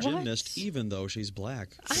announce She's her. a gymnast, even though she's black.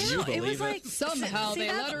 I know. It was like somehow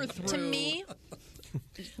they let her through. To me,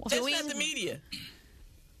 that's not the media.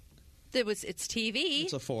 It's TV.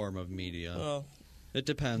 It's a form of media. Oh. It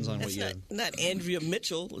depends on what you. Not Andrea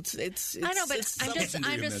Mitchell. It's I know, but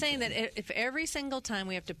I'm just saying that if every single time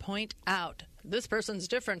we have to point out this person's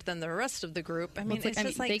different than the rest of the group. I mean, it's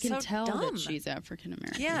just like they can so tell dumb. that she's African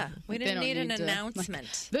American. Yeah, we They didn't don't need an to,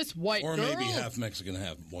 announcement. This white or girl. maybe half Mexican,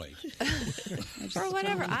 half white. Or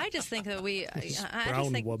whatever. I just think that I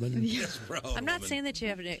just think, woman. Yes, brown I'm not woman. saying that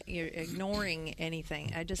you're ignoring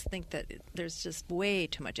anything. I just think that there's just way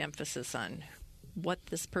too much emphasis on what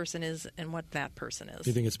this person is and what that person is.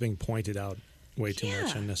 You think it's being pointed out way too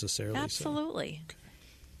much unnecessarily? Absolutely.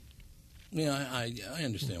 Yeah, I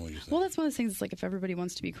understand what you're saying. Well, that's one of the things. It's like if everybody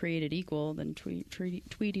wants to be created equal, then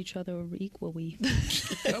tweet each other equally.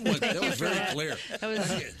 that was very clear.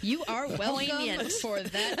 You are welcome Poignant. for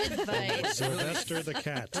that advice. Sylvester the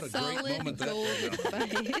cat. What a Solid great moment gold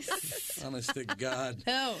that advice. Honest to God.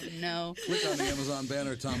 Oh, no. Click on the Amazon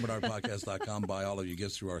banner, TomBernardPodcast.com. Buy all of your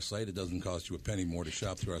gifts through our site. It doesn't cost you a penny more to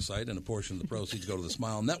shop through our site, and a portion of the proceeds go to the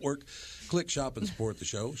Smile Network. Click shop and support the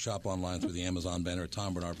show. Shop online through the Amazon banner at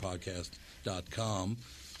TomBernardPodcast.com.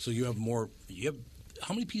 So you have more.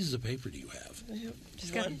 How many pieces of paper do you have? She's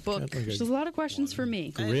got a book. There's a lot of questions for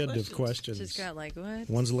me. Grid of questions. She's got like what?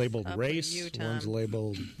 One's labeled Up race. with you, Tom. One's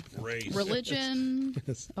labeled Religion,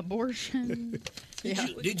 abortion.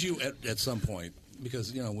 Did you at some point,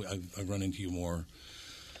 because I've run into you more,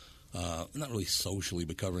 not really socially,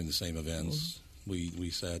 but covering the same events.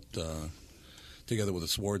 We sat together with the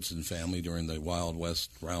Swartzen family during the Wild West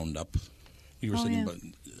Roundup. You were sitting, but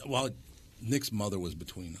Nick's mother was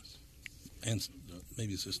between us, and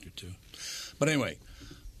maybe his sister too. But anyway,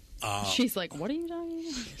 she's like, "What are you talking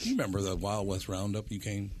about?" You remember the Wild West Roundup? You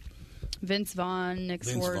came. Vince Vaughn, Nick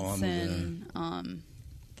Swartzen.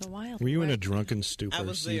 The Wild. Were you in a West. drunken stupor, I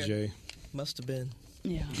was CJ? there. Must have been.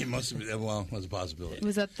 Yeah. It must have been. Well, that's a possibility.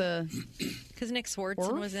 Was that the? Because Nick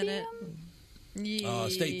Swartzen was in it.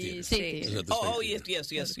 State Theater. State It was Theater. at the State Theater.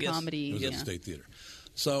 yes. Comedy. It was at the State Theater.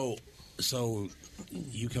 So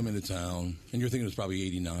you come into town, and you're thinking it was probably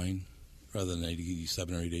 89 rather than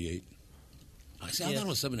 87 or 88. I thought it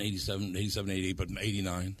was 87, 88, but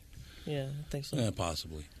 89. Yeah, I think so. Yeah,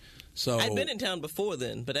 possibly. So I'd been in town before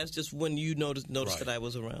then, but that's just when you noticed that I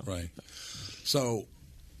was around. Right. So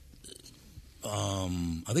I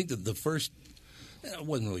think that the first, it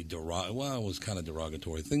wasn't really it was kind of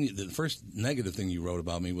derogatory. The first negative thing you wrote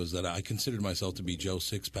about me was that I considered myself to be Joe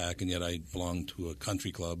Sixpack, and yet I belonged to a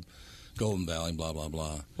country club, Golden Valley, blah, blah,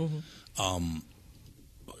 blah. Mm-hmm.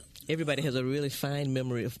 Everybody has a really fine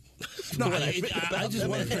memory of. No, I just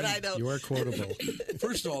want to. You are quotable.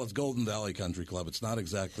 First of all, it's Golden Valley Country Club. It's not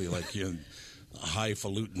exactly like a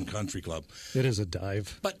highfalutin country club. It is a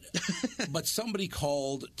dive. But somebody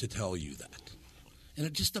called to tell you that. And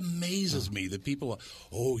it just amazes me that people are,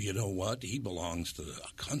 you know what? He belongs to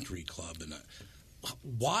a country club. And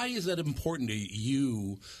why is that important to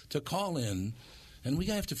you to call in? And we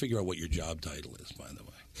have to figure out what your job title is, by the way.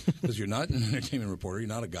 Because you're not an entertainment reporter. You're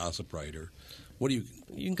not a gossip writer. What do you...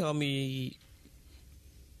 You can call me...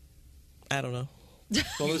 I don't know.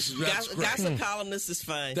 Well, that's gossip columnist is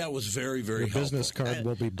fine. That was very, very Your business card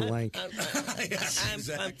will be blank.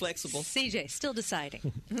 I'm flexible. CJ, still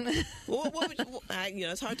deciding. What would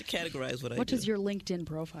it's hard to categorize what I do. What does your LinkedIn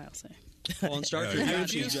profile say? Well, in Star Trek, I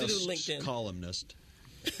she's used to do just LinkedIn. columnist.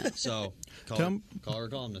 So call her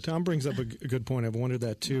columnist. Tom brings up a good point. I've wondered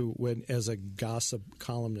that too. When, as a gossip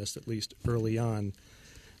columnist, at least early on,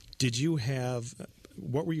 did you have?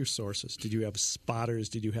 What were your sources? Did you have spotters?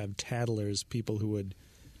 Did you have tattlers? People who would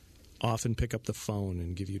often pick up the phone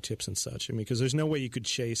and give you tips and such. I mean, because there's no way you could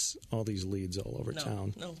chase all these leads all over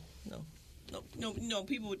town. No.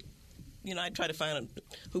 People would. I'd try to find out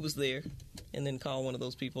who was there, and then call one of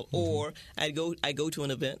those people. Mm-hmm. Or I go to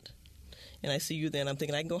an event. And I see you there, and I'm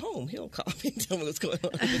thinking, I can go home. He'll call me and tell me what's going on.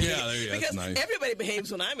 Yeah, there you go. That's nice. Everybody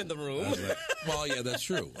behaves when I'm in the room. Right. Well, yeah, that's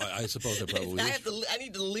true. I suppose that probably is. I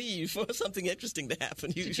need to leave for something interesting to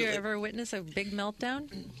happen, usually. Did you ever witness a big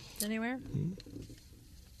meltdown anywhere?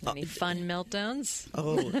 Any fun meltdowns?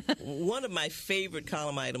 Oh, one of my favorite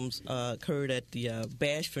column items occurred at the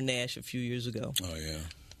Bash for Nash a few years ago. Oh, yeah.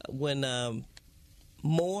 When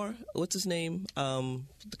Moore, what's his name?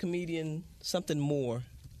 The comedian, something Moore.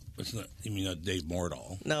 You mean Dave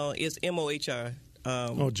Mordahl? No, it's Mohr.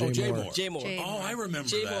 Jay Moore. Jay Moore. Oh, I remember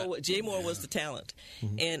that. Jay Moore was the talent,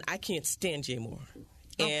 and I can't stand Jay Moore.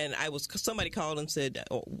 And somebody called and said,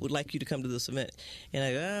 would like you to come to this event. And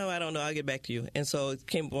I go, I don't know, I'll get back to you. And so it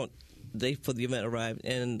came on, for the event arrived,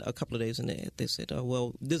 and a couple of days in there, they said,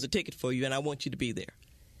 well, there's a ticket for you, and I want you to be there.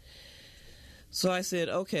 So I said,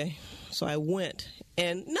 okay. So I went,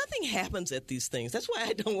 And nothing happens at these things. That's why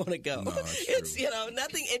I don't want to go. No, it's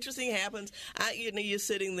nothing interesting happens. You're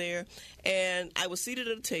sitting there, and I was seated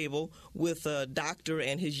at a table with a doctor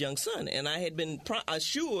and his young son, and I had been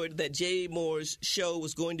assured that Jay Moore's show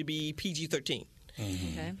was going to be PG-13.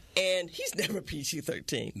 Mm-hmm. Okay. And he's never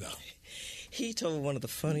PG-13. No. He told one of the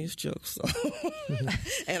funniest jokes,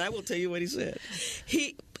 and I will tell you what he said.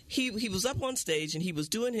 He was up on stage and he was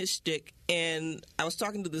doing his shtick, and I was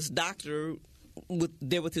talking to this doctor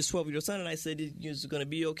with his 12-year-old son, and I said, "Is it going to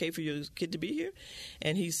be okay for your kid to be here?"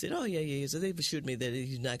 And he said, "Oh yeah." So they've assured me that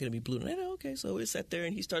he's not going to be blue. And I said, "Okay." So we sat there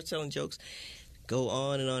and he starts telling jokes. Go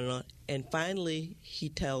on and on and on. And finally, he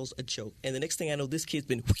tells a joke. And the next thing I know, this kid's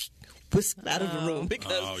been whisked out of the room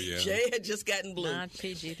because Jay had just gotten blue. Not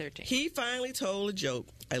PG-13. He finally told a joke.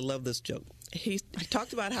 I love this joke. He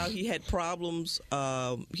talked about how he had problems. He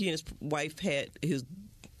and his wife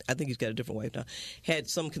I think he's got a different wife now, had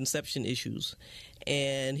some conception issues.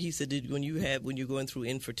 And he said that when you're going through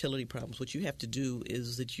infertility problems, what you have to do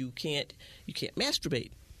is that you can't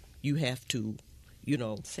masturbate. You have to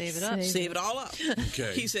save it up. Save it all up.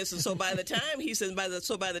 Okay. He says, and so by the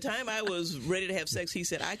time I was ready to have sex, he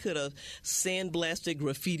said I could have sandblasted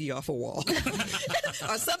graffiti off a wall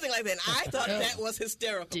or something like that. And I thought that was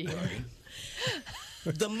hysterical.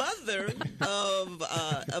 The mother of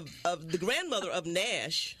the grandmother of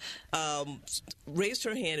Nash raised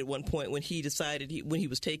her hand at one point when he decided when he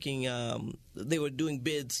was taking they were doing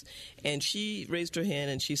bids, and she raised her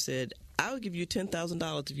hand and she said, "I'll give you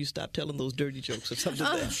 $10,000 if you stop telling those dirty jokes," or something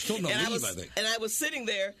like that. Still I think. And I was sitting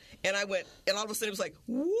there, and I went, and all of a sudden it was like,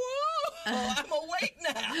 "Whoa, I'm awake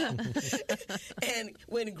now." And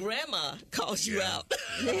when Grandma calls you out.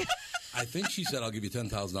 I think she said, "I'll give you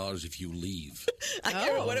 $10,000 if you leave." I can't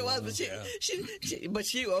remember what it was,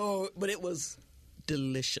 but it was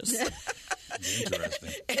delicious.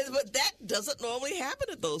 Interesting. But that doesn't normally happen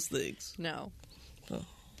at those things. No. Oh.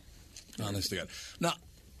 Honest to God. Now,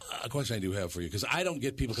 a question I do have for you, because I don't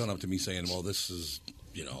get people coming up to me saying, "Well, this is,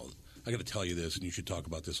 I got to tell you this, and you should talk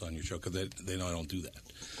about this on your show," because they know I don't do that.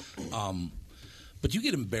 But you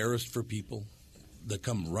get embarrassed for people that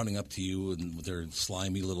come running up to you and with their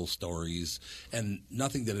slimy little stories and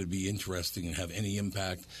nothing that would be interesting and have any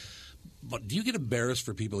impact. But do you get embarrassed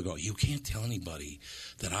for people that go, "You can't tell anybody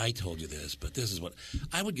that I told you this, but this is what..."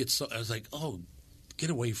 I would get I was like, "Oh,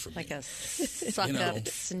 get away from like me." a suck-up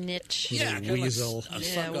snitch. Yeah, weasel.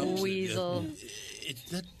 Weasel.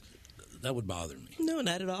 That would bother me. No,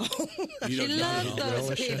 not at all. She loves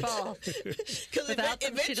those people. Because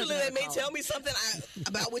eventually they may tell me something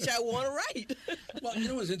about which I want to write. Well, you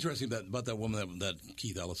know what's interesting about that woman, that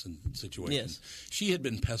Keith Ellison situation? Yes. She had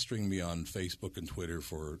been pestering me on Facebook and Twitter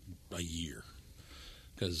for a year,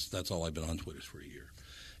 because that's all I've been on Twitter for a year.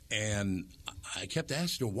 And I kept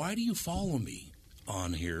asking her, "Why do you follow me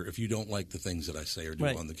on here if you don't like the things that I say or do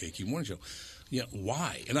on the KQ Morning Show?" Yeah,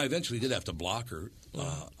 why? And I eventually did have to block her.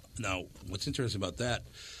 Now, what's interesting about that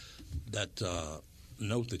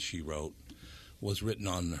note that she wrote was written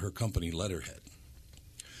on her company letterhead.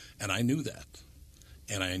 And I knew that.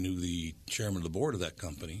 And I knew the chairman of the board of that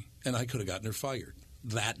company, and I could have gotten her fired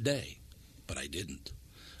that day. But I didn't.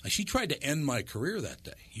 She tried to end my career that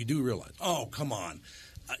day. You do realize. Oh, come on.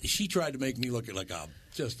 She tried to make me look like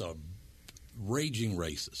just a raging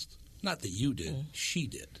racist. Not that you did. She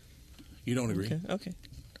did. You don't agree? Okay.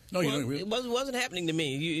 No, you don't agree. It wasn't happening to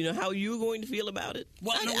me. You know how you were going to feel about it?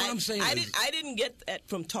 Well, what I'm saying is... I didn't get that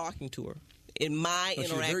from talking to her in my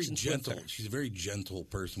interactions with her. She's a very gentle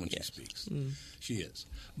person when she speaks. She is.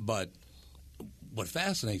 But what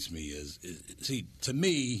fascinates me is, see, to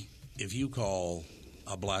me, if you call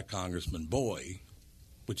a black congressman boy,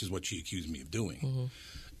 which is what she accused me of doing,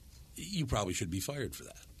 you probably should be fired for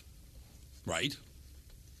that. Right?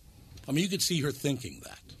 I mean, you could see her thinking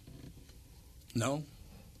that. No?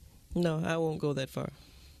 No, I won't go that far.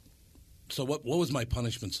 So what was my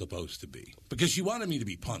punishment supposed to be? Because she wanted me to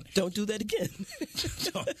be punished. Don't do that again.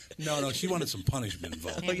 No, she wanted some punishment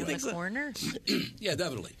involved. You think so? Corner? Yeah,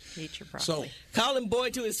 definitely. Eat your properly. So call him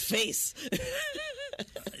boy to his face.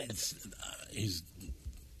 He's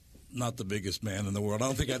not the biggest man in the world. I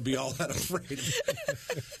don't think I'd be all that afraid.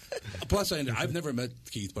 Plus, I've never met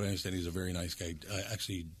Keith, but I understand he's a very nice guy.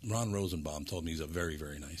 Actually, Ron Rosenbaum told me he's a very,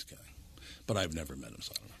 very nice guy. But I've never met him,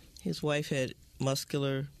 so I don't know. His wife had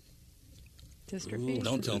muscular dystrophy. Ooh,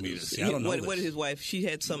 don't tell me this. See, I don't know what did his wife? She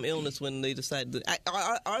had some illness when they decided.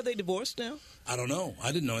 Are they divorced now? I don't know.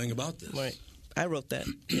 I didn't know anything about this. Right. I wrote that.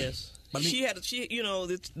 Yes. I mean,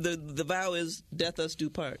 the vow is death us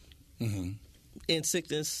do part. Mm-hmm. In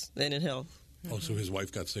sickness and in health. Oh, so his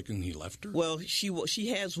wife got sick and he left her? Well, she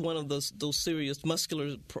has one of those serious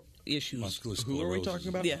muscular issues. Muscular Who are we sclerosis. talking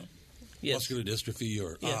about? Yeah. Yes. Muscular dystrophy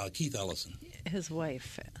or Keith Ellison. His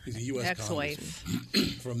wife. He's a U.S. ex-wife.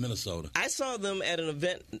 from Minnesota. I saw them at an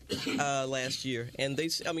event last year, and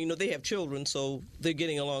they have children, so they're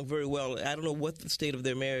getting along very well. I don't know what the state of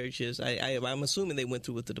their marriage is. I'm assuming they went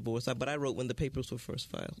through with the divorce, but I wrote when the papers were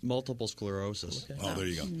first filed. Multiple sclerosis. Okay. Oh, there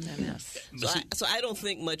you go. MS. So I don't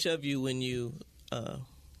think much of you when you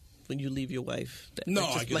leave your wife. No,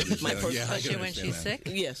 I can understand that. Yeah, I can Especially when understand she's that.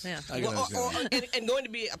 sick. Yes. Yeah. I can understand and going to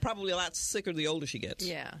be probably a lot sicker the older she gets.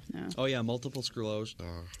 Yeah. Oh yeah, multiple sclerosis.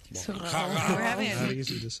 So, Not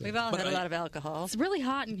easy to say. we've all had a lot of alcohol. It's really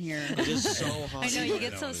hot in here. It is so hot. I know you I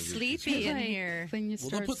get know, so it is. sleepy in here. When you Well,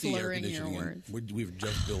 start they'll put the air slurring your conditioning words. in. We're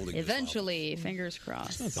just building this Eventually, fingers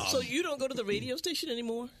crossed. So you don't go to the radio station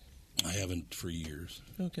anymore? I haven't for years.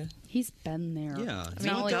 Okay. He's been there. Yeah, It's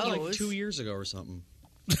not like he like 2 years ago or something.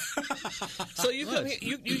 So you come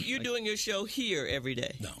here, you're doing your show here every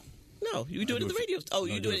day? No, you do it at the radio. Oh,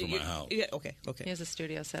 you do it from my house. Yeah, okay. He has a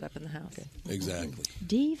studio set up in the house. Exactly.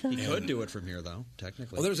 Diva. He could do it from here, though,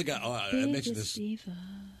 technically. Well, there was a guy. I mentioned this Diva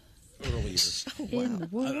earlier. in the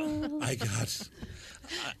world.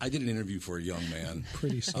 I did an interview for a young man.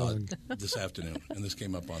 Pretty song. This afternoon, and this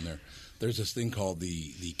came up on there. There's this thing called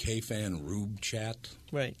the K-Fan Rube Chat.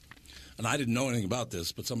 Right. And I didn't know anything about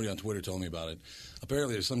this, but somebody on Twitter told me about it.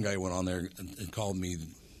 Apparently, there's some guy who went on there and called me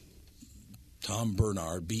Tom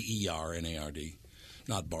Bernard, Bernard,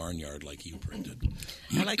 not Barnyard like you printed.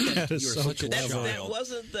 I like that. You're such a child.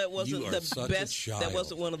 That wasn't You are the such a best. child. That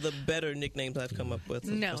wasn't one of the better nicknames I've come up with.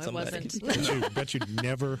 No, for it somebody. wasn't. Bet you'd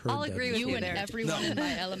never heard I'll that. agree with You you and there. everyone in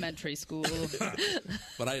my elementary school.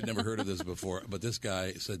 But I had never heard of this before. But this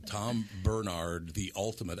guy said Tom Bernard, the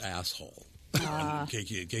ultimate asshole. On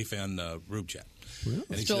K-Fan Rube Chat. Really?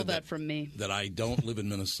 And he Stole said that from me. That I don't live in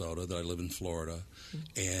Minnesota, that I live in Florida,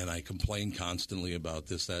 and I complain constantly about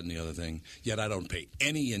this, that, and the other thing, yet I don't pay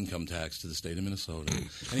any income tax to the state of Minnesota.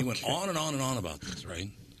 And he went on and on and on about this, right?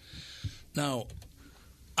 Now,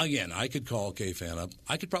 again, I could call K-Fan up.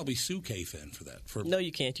 I could probably sue K-Fan for that. No,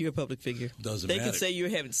 you can't. You're a public figure. Doesn't they matter. can say you're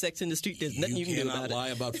having sex in the street. There's nothing you can do about it. You cannot lie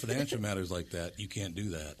about financial matters like that. You can't do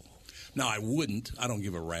that. Now, I wouldn't. I don't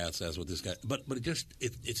give a rat's ass what this guy. But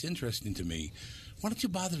it's interesting to me. Why don't you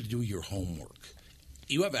bother to do your homework?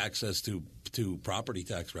 You have access to property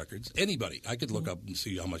tax records. Anybody. I could look up and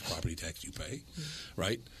see how much property tax you pay,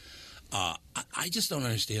 right? I just don't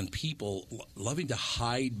understand people loving to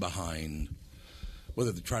hide behind,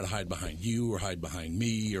 whether they try to hide behind you or hide behind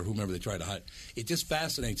me or whomever they try to hide. It just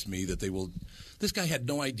fascinates me that they will. This guy had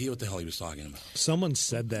no idea what the hell he was talking about. Someone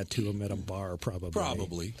said that to him at a bar,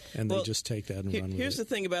 probably. And they just take that and run with it. Here's the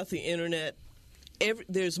thing about the internet.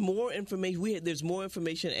 There's more information. There's more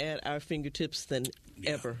information at our fingertips than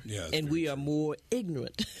ever, and we are more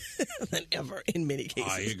ignorant than ever in many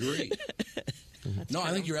cases. I agree. No,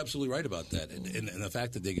 I think you're absolutely right about that, and the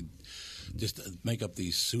fact that they could just make up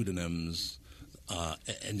these pseudonyms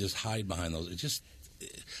and just hide behind those. It's just,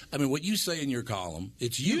 I mean, what you say in your column,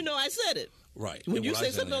 it's you. You know, I said it. Right. When you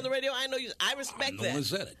say something on the radio, I know you. I respect that. No one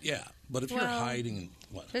said it. Yeah, but if you're hiding,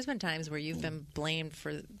 what? There's been times where you've been blamed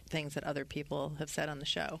for things that other people have said on the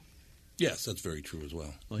show. Yes, that's very true as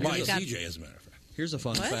well. By CJ, as a matter of fact. Here's a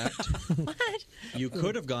fun fact. What? You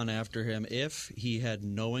could have gone after him if he had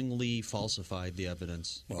knowingly falsified the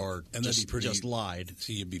evidence or just lied.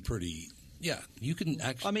 See, you'd be pretty. Yeah, you can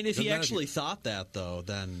actually. I mean, if he actually thought that, though,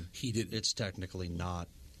 then he did. It's technically not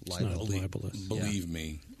libelous. Believe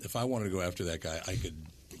me, if I wanted to go after that guy, I could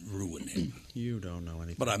ruin him. You don't know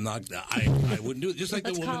anything. But I'm not. I wouldn't do it. Just like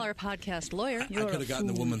Let's the woman. call our podcast lawyer. I could have gotten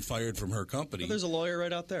the woman fired from her company. Well, there's a lawyer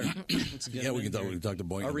right out there. Let's get we can talk to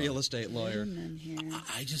Boynton. A real estate lawyer.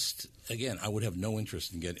 I just, again, I would have no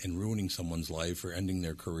interest in ruining someone's life or ending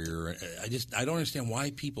their career. I don't understand why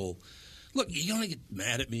people. Look, you want to get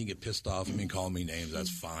mad at me and get pissed off at me and call me names. That's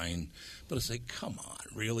fine. But it's like, come on,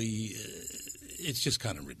 really? It's just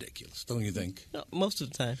kind of ridiculous, don't you think? No, most of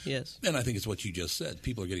the time, yes. And I think it's what you just said.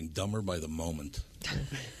 People are getting dumber by the moment.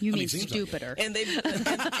 You mean stupider. And they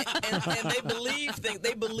believe things.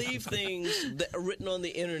 They believe things that are written on the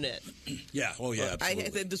internet. Yeah. Oh, yeah. Absolutely.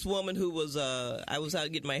 I had this woman who was. I was out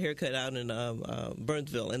getting my hair cut out in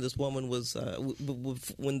Burnsville, and this woman was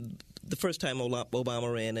when the first time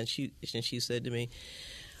Obama ran, and she said to me,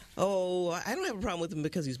 "Oh, I don't have a problem with him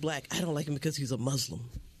because he's black. I don't like him because he's a Muslim."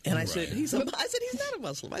 And I said, he's not a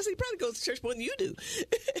Muslim. I said, he probably goes to church more than you do.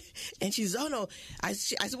 And she says, oh, no. I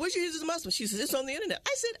said, what's your as a Muslim? She says, it's on the internet.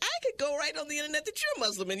 I said, I could go right on the internet that you're a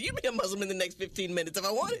Muslim, and you'd be a Muslim in the next 15 minutes if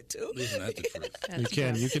I wanted to. Isn't that the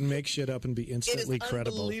truth? You can make shit up and be instantly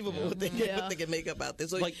credible. It is unbelievable what they can make up out there.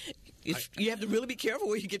 So you have to really be careful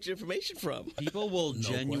where you get your information from. People will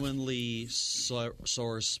genuinely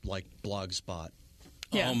source, like, Blogspot.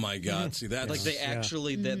 Yeah. Oh my God! See that? Like they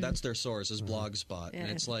actually that's their source is Blogspot,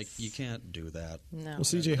 and it's like you can't do that. No. Well,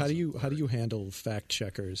 CJ, how do you handle fact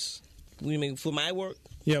checkers? What do you mean for my work?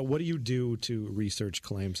 Yeah, what do you do to research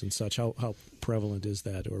claims and such? How prevalent is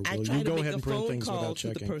that, or will you go ahead and print things without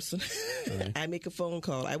checking? I try to make a phone call to the person. I make a phone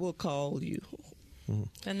call. I will call you.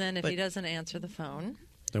 And then if he doesn't answer the phone,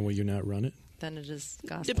 then will you not run it? Then it is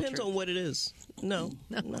gospel. Depends truth. on what it is. No.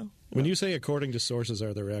 When you say according to sources,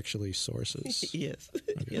 are there actually sources? Yes.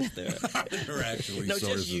 Yes, there are. There are actually no,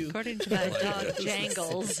 sources. Just you. According to that dog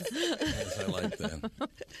Jangles. Yes, I like that.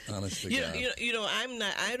 Honest to God. You know,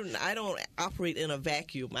 I don't operate in a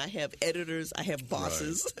vacuum. I have editors. I have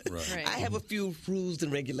bosses. Right. I have a few rules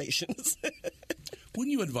and regulations.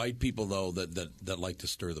 Wouldn't you invite people though that like to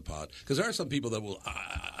stir the pot? Because there are some people that will.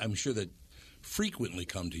 I'm sure that frequently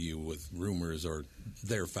come to you with rumors or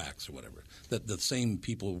their facts or whatever. That the same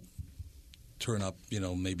people turn up,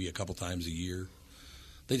 maybe a couple times a year.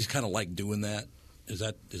 They just kind of like doing that. Is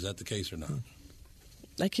that the case or not?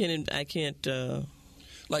 I can't. I'd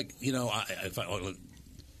like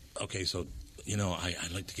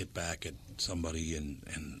to get back at somebody, and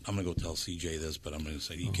I'm going to go tell CJ this, but I'm going to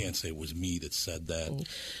say you can't say it was me that said that.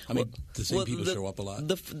 I mean, the same people show up a lot.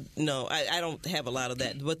 No, I don't have a lot of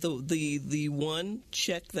that. But the one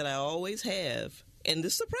check that I always have, and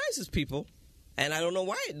this surprises people, and I don't know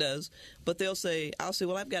why it does, but I'll say,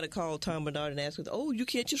 well, I've got to call Tom Bernard and ask him, oh, you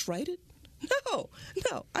can't just write it? No,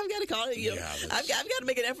 I've got to call him. I've got to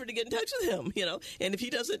make an effort to get in touch with him. And if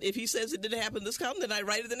he says it didn't happen this column, then I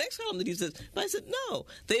write it the next column that he says. But I said no.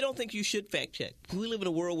 They don't think you should fact check. We live in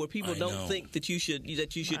a world where people don't think that you should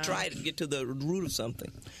try to get to the root of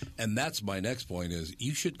something. And that's my next point: is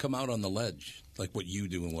you should come out on the ledge like what you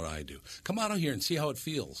do and what I do. Come out here and see how it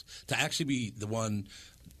feels to actually be the one.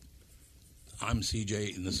 I'm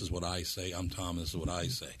CJ, and this is what I say. I'm Tom, and this is what I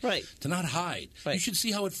say. Right. To not hide. Right. You should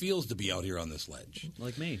see how it feels to be out here on this ledge.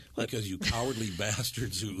 Like me. Because you cowardly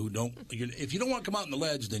bastards who don't... If you don't want to come out on the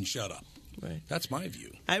ledge, then shut up. Right. That's my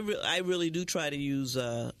view. I really do try to use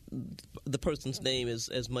the person's name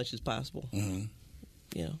as much as possible. Mm-hmm.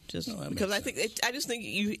 Because I just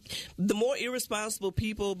think the more irresponsible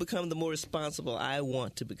people become, the more responsible I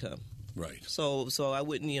want to become. Right. So I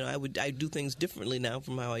wouldn't, I do things differently now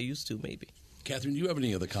from how I used to, maybe. Catherine, do you have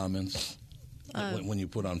any other comments when you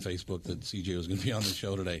put on Facebook that CJ was going to be on the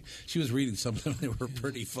show today? She was reading some of them. They were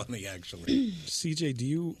pretty funny, actually.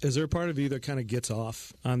 CJ, is there a part of you that kind of gets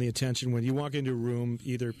off on the attention when you walk into a room,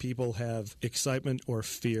 either people have excitement or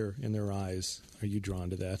fear in their eyes? Are you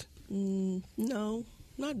drawn to that? No,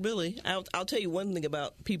 not really. I'll tell you one thing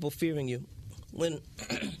about people fearing you. When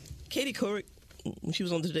Katie Couric, when she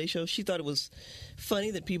was on the Today Show, she thought it was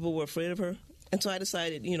funny that people were afraid of her. And so I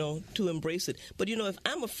decided, to embrace it. But, if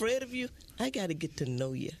I'm afraid of you, I got to get to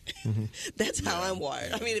know you. Mm-hmm. That's how I'm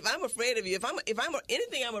wired. I mean, if I'm afraid of you, if I'm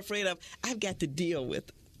anything I'm afraid of, I've got to deal with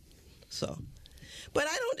it. So, but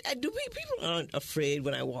people aren't afraid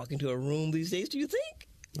when I walk into a room these days, do you think?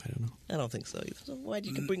 I don't know. I don't think so either. So why'd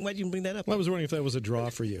you bring that up? Well, I was wondering if that was a draw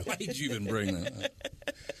for you. Why did you even bring that up?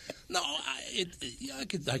 No, I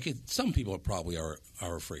could. Some people probably are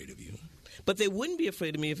afraid of you. But they wouldn't be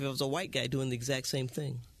afraid of me if it was a white guy doing the exact same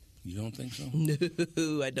thing. You don't think so?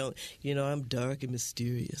 No, I don't. I'm dark and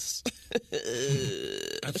mysterious.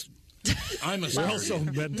 I'm a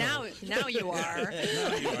Now you are.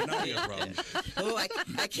 Now you are. Oh,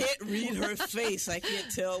 I can't read her face. I can't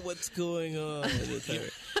tell what's going on with her.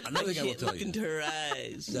 Another thing I will tell look into her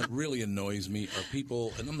eyes. That really annoys me are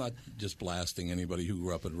people, and I'm not just blasting anybody who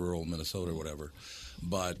grew up in rural Minnesota or whatever,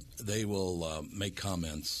 but they will make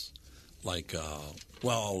comments like,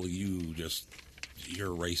 well,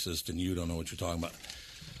 you're racist and you don't know what you're talking about.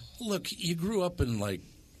 Look, you grew up in,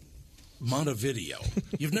 Montevideo.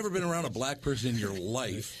 You've never been around a black person in your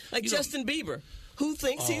life. Like Justin Bieber, who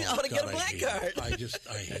thinks he ought to get a black card. I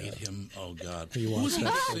hate him. Oh, God. Who was he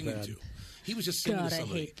singing to? He was just singing to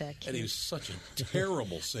somebody. I hate that kid. And he was such a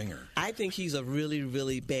terrible singer. I think he's a really,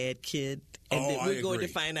 really bad kid. And then we're going to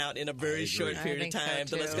find out in a very short period of time.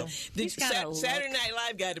 So let's go. Saturday Night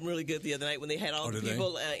Live got him really good the other night when they had all the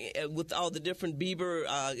people with all the different Bieber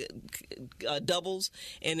doubles,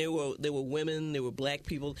 and there were women, there were black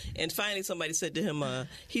people, and finally somebody said to him,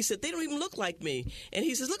 he said, "They don't even look like me," and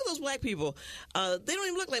he says, "Look at those black people, they don't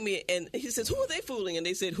even look like me," and he says, "Who are they fooling?" And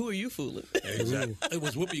they said, "Who are you fooling?" Exactly. It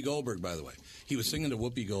was Whoopi Goldberg, by the way. He was singing to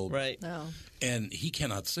Whoopi Goldberg, right? Oh. And he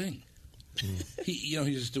cannot sing. He's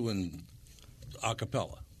just doing a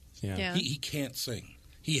cappella. Yeah. He can't sing.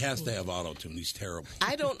 He has to have auto-tune. He's terrible.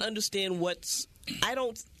 I don't understand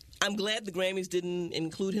I'm glad the Grammys didn't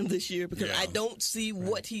include him this year because I don't see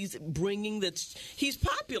what he's bringing. He's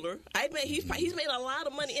popular. I admit he's made a lot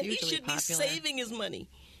of money, and he should be saving his money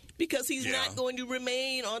because he's not going to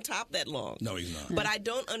remain on top that long. No, he's not. But I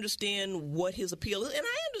don't understand what his appeal is, and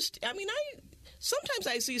I understand. I mean, sometimes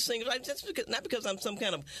I see singers, not because I'm some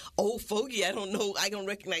kind of old fogey. I don't know. I don't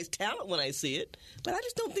recognize talent when I see it, but I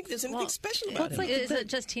just don't think there's anything special about it. Is it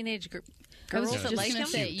just teenage girls I was just that like going him?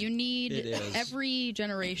 to say, every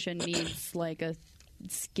generation needs like a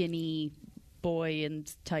skinny boy in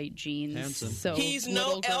tight jeans. Handsome. So he's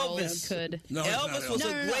no Elvis. Elvis was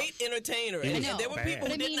a great entertainer, and there were people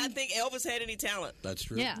who did not think Elvis had any talent. That's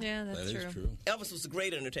true. Yeah, that's true. Elvis was a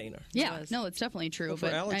great entertainer. Yeah, no, it's definitely true. Well, for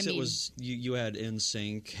but Alex, I mean, it was you had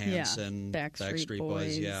NSYNC, Hanson, Backstreet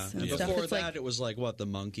Boys, yeah. and And stuff. before It's that, like, it was like the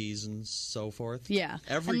Monkees and so forth. Yeah,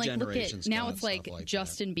 every and generation's look at, now got it's like stuff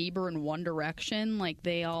Justin Bieber and One Direction. Like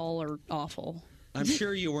they all are awful. I'm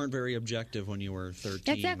sure you weren't very objective when you were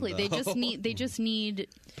 13. Exactly. Though. They just need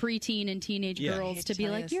preteen and teenage girls to be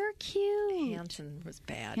like, "You're cute." Hanson was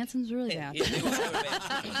bad. Hanson's really bad.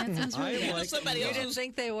 Hanson's really bad. Somebody else didn't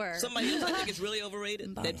think they were. Somebody else I think is really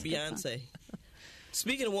overrated. That's Beyonce.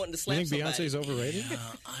 Speaking of wanting to slap you think somebody, Beyonce's overrated?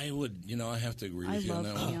 I would. I have to agree with you on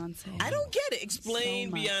that one. Beyonce. I don't get it. Explain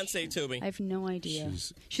So much. Beyonce to me. I have no idea.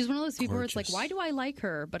 She's one of those people where it's like, why do I like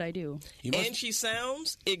her? But I do. And she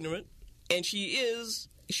sounds ignorant, and she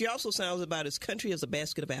also sounds about as country as a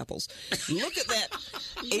basket of apples. Look at that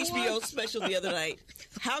HBO special the other night.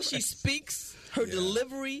 How she speaks, her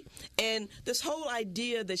delivery, and this whole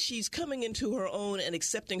idea that she's coming into her own and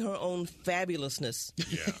accepting her own fabulousness.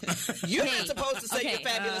 Yeah. You're not supposed to say you're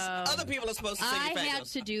fabulous. Other people are supposed to say you're fabulous. I had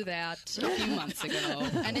to do that a few months ago,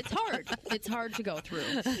 and it's hard. It's hard to go through.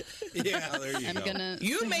 Yeah, there you go.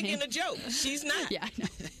 You're making a joke. She's not. Yeah,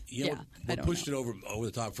 I know. What pushed it over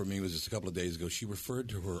the top for me was just a couple of days ago. She referred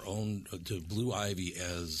to her own to Blue Ivy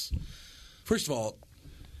as, first of all,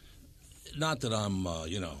 not that I'm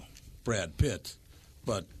Brad Pitt,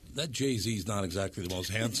 but that Jay-Z's not exactly the most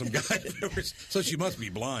handsome guy I've ever seen. So she must be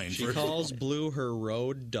blind. She calls Blue her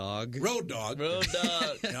road dog. Road dog.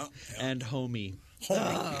 Yeah. And homie.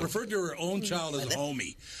 Referred to her own child as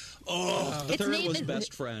homie. The third was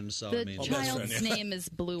best friend. So the child's name is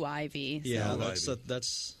Blue Ivy. Yeah, so.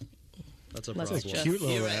 That's a That's problem. a cute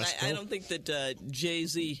little You're right. rascal. I don't think that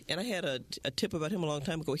Jay-Z, and I had a tip about him a long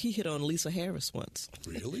time ago. He hit on Lisa Harris once.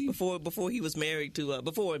 Really? Before he was married to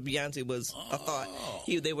before Beyonce was a thought.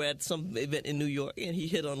 They were at some event in New York, and he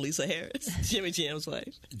hit on Lisa Harris, Jimmy Jam's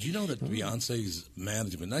wife. Do you know that Beyonce's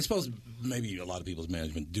management, and I suppose maybe a lot of people's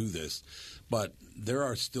management do this, but there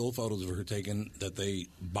are still photos of her taken that they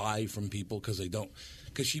buy from people because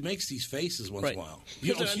she makes these faces once in a while.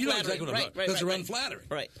 You know exactly what I'm talking about. Because they're unflattering.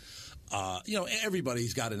 Right.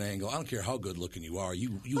 Everybody's got an angle. I don't care how good looking you are.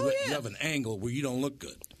 You have an angle where you don't look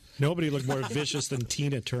good. Nobody looked more vicious than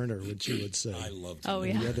Tina Turner, which you would say. I love Tina. Oh,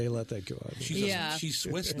 yeah. Yeah, they let that go out. She's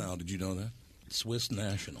Swiss now. Did you know that? Swiss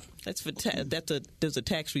national. That's for there's a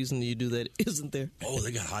tax reason you do that, isn't there? Oh,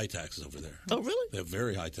 they got high taxes over there. Oh, really? They have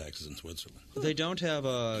very high taxes in Switzerland. They don't have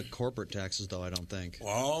corporate taxes, though, I don't think.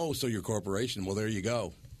 Oh, so your corporation. Well, there you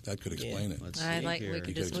go. That could explain it. We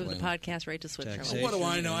could just move the podcast right to Switzerland. What do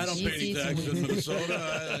I know? I don't pay any taxes in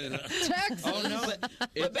Minnesota. Taxes. Oh, no.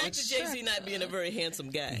 But back to Jay-Z not being a very handsome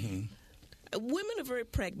guy. Mm-hmm. Women are very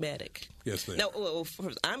pragmatic. Yes, they are. Now,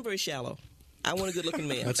 first, I'm very shallow. I want a good-looking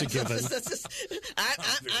man. That's a given.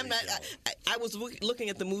 I was looking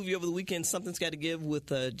at the movie over the weekend, Something's Got to Give,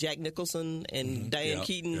 with Jack Nicholson and Diane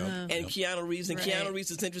Keaton and Keanu Reeves. And Keanu Reeves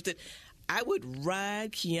is interested. I would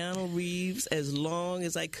ride Keanu Reeves as long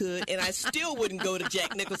as I could, and I still wouldn't go to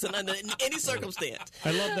Jack Nicholson under any circumstance.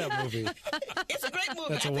 I love that movie. It's a great movie.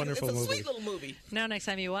 That's a wonderful movie. movie. It's a sweet little movie. Now, next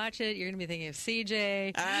time you watch it, you're going to be thinking of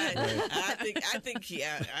CJ. I think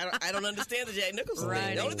I don't understand the Jack Nicholson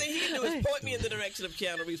thing. The only thing he can do is point me in the direction of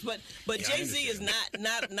Keanu Reeves. But Jay-Z is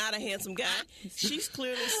not a handsome guy. She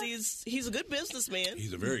clearly sees he's a good businessman.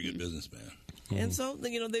 He's a very good businessman. And so,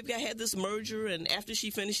 they've had this merger, and after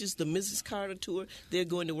she finishes the Mrs. Carter tour, they're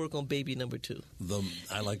going to work on baby number 2.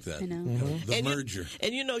 I like that. I know. The merger.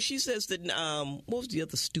 She says that, what was the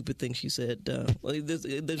other stupid thing she said?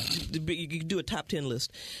 You can do a top 10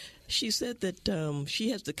 list. She said that she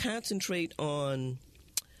has to concentrate on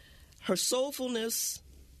her soulfulness.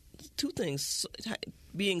 2 things.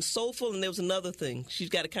 Being soulful, and there was another thing. She's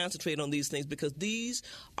got to concentrate on these things because these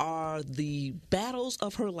are the battles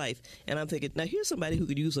of her life. And I'm thinking, now here's somebody who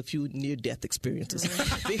could use a few near-death experiences.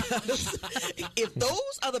 Because if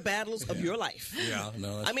those are the battles of your life,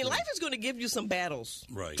 life is going to give you some battles.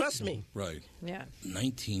 Right. Trust me. Right. Yeah.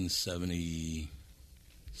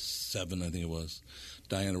 1977, I think it was,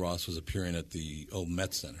 Diana Ross was appearing at the old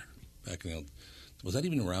Met Center back in the. Was that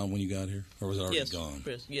even around when you got here, or was it already gone?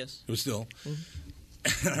 Yes. It was still.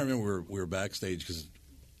 I remember we were backstage because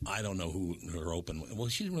I don't know who her open. Well,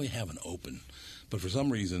 she didn't really have an open, but for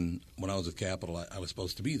some reason, when I was at Capitol, I was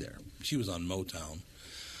supposed to be there. She was on Motown,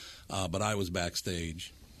 but I was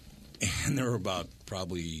backstage, and there were about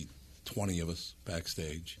probably 20 of us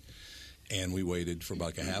backstage, and we waited for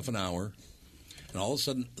about a half an hour, and all of a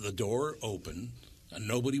sudden the door opened, and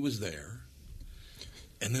nobody was there.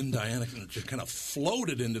 And then Diana just kind of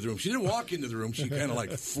floated into the room. She didn't walk into the room. She kind of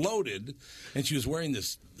like floated, and she was wearing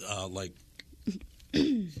this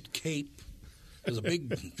cape. It was a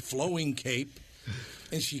big flowing cape,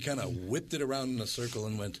 and she kind of whipped it around in a circle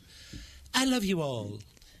and went, "I love you all,"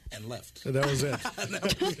 and left. That was it.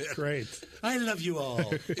 That was it. Great. I love you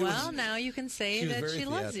all. Well, now you can say that she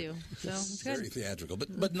loves you. So it's good. Very theatrical.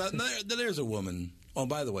 But there's a woman. Oh,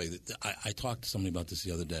 by the way, I talked to somebody about this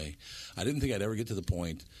the other day. I didn't think I'd ever get to the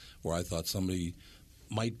point where I thought somebody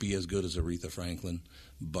might be as good as Aretha Franklin,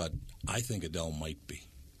 but I think Adele might be.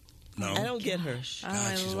 No? I don't get her.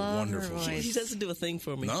 God, she's a wonderful voice. She doesn't do a thing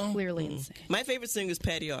for me. No? Clearly insane. My favorite singer is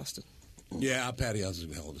Patty Austin. Yeah, Patty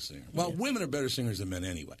Austin's a hell of a singer. Well, women are better singers than men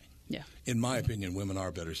anyway. Yeah. In my opinion, women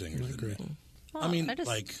are better singers than men. Well, I mean,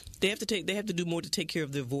 they have to do more to take care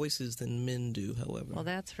of their voices than men do. However, well,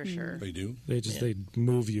 that's for sure. They do. They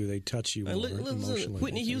move you. They touch you more emotionally.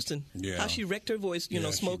 Whitney Houston, how she wrecked her voice,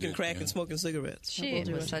 smoking crack and smoking cigarettes. She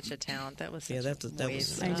was such a talent. That was that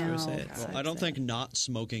was very sad. Well, I don't think not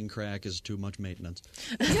smoking crack is too much maintenance.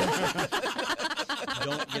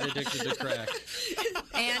 Don't get addicted to crack.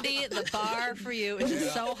 Andy, the bar for you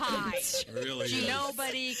is so high. Really is.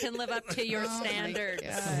 Nobody can live up to your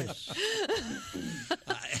standards.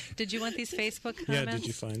 Did you want these Facebook comments? Yeah, did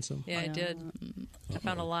you find some? Yeah, I did. I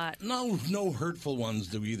found a lot. No hurtful ones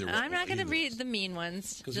do either. I'm not going to read the mean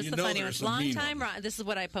ones, just the funny ones. This is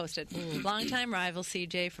what I posted. Longtime rival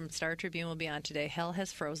CJ from Star Tribune will be on today. Hell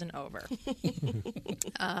has frozen over.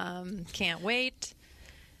 Can't wait.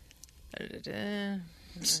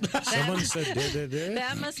 Someone said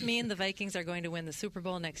that must mean the Vikings are going to win the Super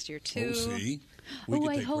Bowl next year too. Oh, see?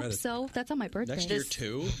 I hope so. That's on my birthday. Next year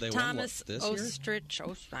too? They Thomas won what, this Ostrich. year?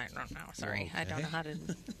 I don't know. Sorry, I don't know how to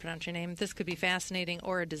pronounce your name. This could be fascinating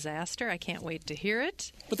or a disaster. I can't wait to hear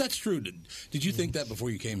it. But that's true. Did you think that before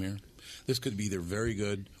you came here? This could be either very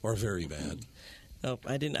good or very bad. No,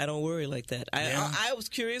 I didn't. I don't worry like that. I was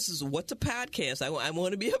curious as to what's a podcast. I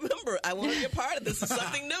want to be a member. I want to be a part of this. It's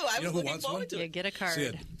something new. I was looking forward to it. Yeah, get a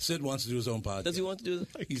card. Sid wants to do his own podcast. Does he want to do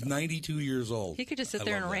it? He's 92 years old. He could just sit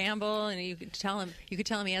there and ramble, and you could tell him he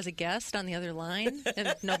has a guest on the other line,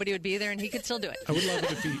 and nobody would be there, and he could still do it. I would love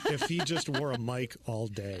it if he just wore a mic all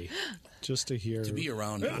day, just to hear be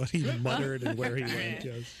around what he muttered and where he went.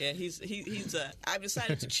 Yes. Yeah, he's. I've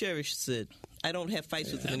decided to cherish Sid. I don't have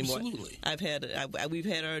fights with him anymore. Absolutely. We've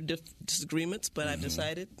had our disagreements, but I've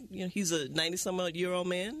decided, he's a 90-some-odd-year-old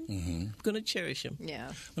man. I'm going to cherish him.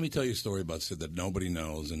 Yeah. Let me tell you a story about Sid that nobody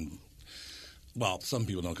knows, and some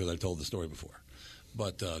people know because I've told the story before.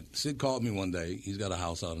 But Sid called me one day. He's got a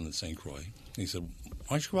house out in St. Croix. He said,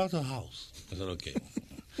 "Why don't you go out to the house?" I said, "Okay."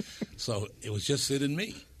 So it was just Sid and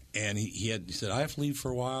me. And he said, "I have to leave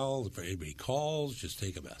for a while. If anybody calls, just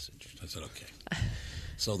take a message." I said, "Okay."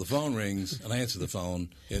 So the phone rings, and I answer the phone.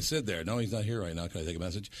 It's Sid there. "No, he's not here right now. Can I take a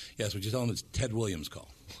message?" "Yes, would you tell him it's Ted Williams' call?"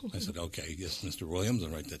 I said, "Okay, yes, Mr. Williams. I'll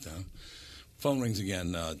write that down." Phone rings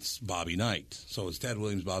again. It's Bobby Knight. So it's Ted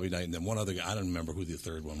Williams, Bobby Knight, and then one other guy. I don't remember who the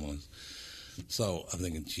third one was. So I'm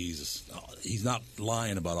thinking, Jesus, he's not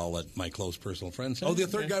lying about all that my close personal friends. Oh, the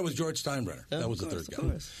third guy was George Steinbrenner. That was the third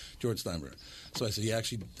guy. George Steinbrenner. So I said, he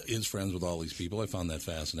actually is friends with all these people. I found that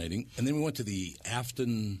fascinating. And then we went to the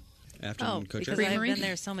Afton Kutcher. Because I've been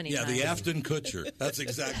there so many times. Yeah, the Afton Kutcher. That's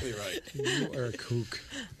exactly right. You are a kook.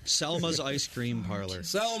 Selma's Ice Cream Parlor.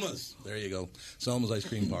 Selma's. There you go. Selma's Ice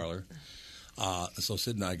Cream Parlor. So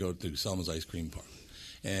Sid and I go to Selma's Ice Cream Parlor.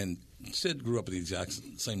 And Sid grew up in the exact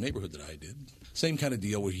same neighborhood that I did. Same kind of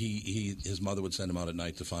deal where his mother would send him out at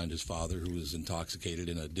night to find his father, who was intoxicated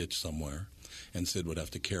in a ditch somewhere, and Sid would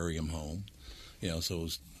have to carry him home. So it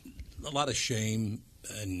was a lot of shame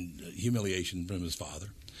and humiliation from his father.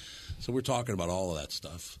 So we're talking about all of that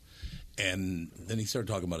stuff. And then he started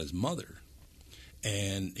talking about his mother.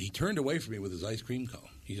 And he turned away from me with his ice cream cone.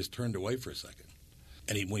 He just turned away for a second.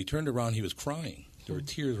 And when he turned around, he was crying. There were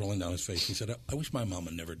tears rolling down his face. He said, I wish my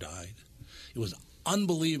mama never died. It was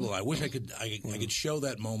unbelievable. I wish I could show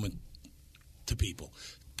that moment to people.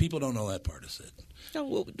 People don't know that part of Sid.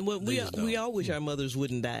 No, we all wish our mothers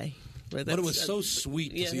wouldn't die. Right? But it was so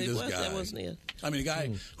sweet to see this guy. That wasn't it. I mean, a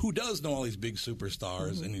guy who does know all these big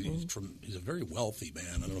superstars, and he's a very wealthy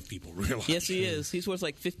man. I don't know if people realize. Yes, he is. He's worth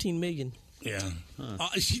like $15 million. Yeah.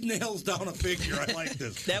 She nails down a figure. I like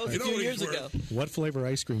this. That was a few years ago. What flavor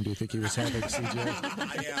ice cream do you think he was having,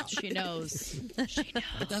 CJ? Yeah. She knows.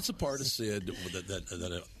 But that's a part of Sid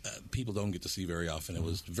that people don't get to see very often. It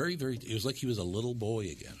was it was like he was a little boy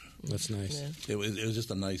again. That's nice. Yeah. It was just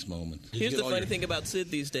a nice moment. Here's the funny thing about Sid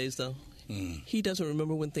these days, though. He doesn't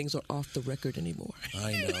remember when things are off the record anymore.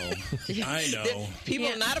 I know. People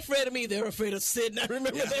are not afraid of me; they're afraid of Sid. And I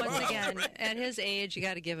remember that. Once again, at his age, you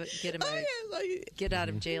got to get him a get out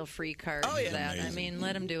of jail free card. Oh, yeah. That. I mean,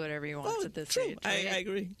 let him do whatever he wants at this age. Right? I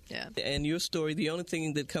agree. Yeah. And your story, the only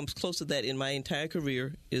thing that comes close to that in my entire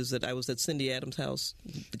career is that I was at Cindy Adams' house,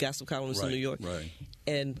 the gossip columnist in New York,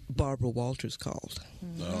 and Barbara Walters called.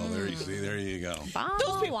 Oh, there you go.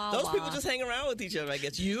 Those people just hang around with each other, I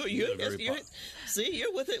guess. You're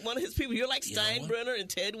with one of his people. You're like Steinbrenner and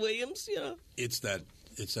Ted Williams. It's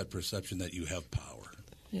that perception that you have power.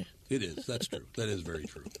 Yeah, it is. That's true. That is very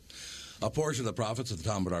true. A portion of the profits of the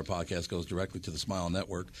Tom Bernard Podcast goes directly to the Smile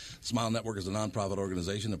Network. Smile Network is a nonprofit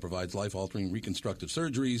organization that provides life-altering reconstructive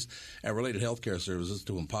surgeries and related health care services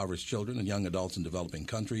to impoverished children and young adults in developing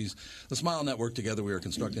countries. The Smile Network, together we are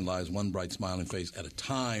constructing lives one bright smiling face at a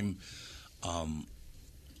time.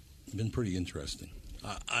 Been pretty interesting,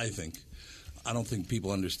 I think. I don't think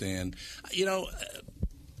people understand. I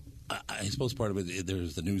suppose part of it,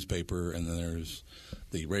 there's the newspaper and then there's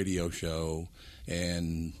the radio show,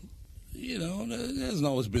 and it hasn't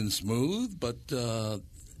always been smooth, but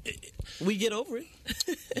we get over it.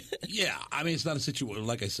 Yeah, I mean, it's not a situation,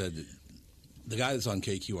 like I said, the guy that's on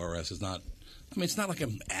KQRS is not, I mean, it's not like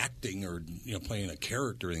I'm acting or playing a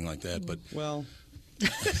character or anything like that, but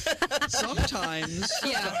sometimes.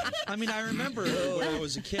 Yeah. I mean, I remember when I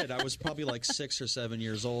was a kid, I was probably like 6 or 7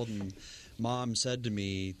 years old, and Mom said to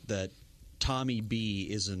me that Tommy B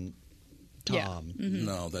isn't Tom. Yeah. Mm-hmm.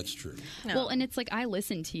 No, that's true. No. Well, and it's like I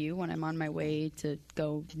listen to you when I'm on my way to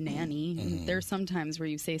go nanny. And there's some times where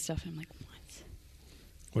you say stuff, and I'm like, what?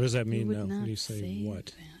 What does that mean now when you say what?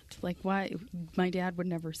 That. Like, why? My dad would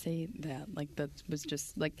never say that. Like, that was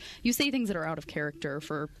just, like, you say things that are out of character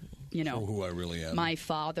for who I really am. My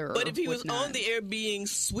father. But if he was on the air being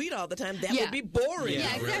sweet all the time, that would be boring.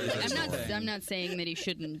 Yeah, exactly. I'm not saying that he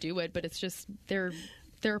shouldn't do it, but it's just there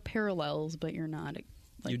are parallels, but you're not.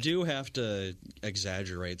 You do have to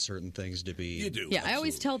exaggerate certain things to be. You do. Yeah, I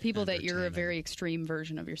always tell people that you're a very extreme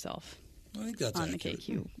version of yourself. I think that's on accurate.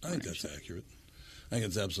 The KQ. I think that's accurate. I think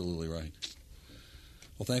it's absolutely right.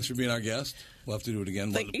 Well, thanks for being our guest. We'll have to do it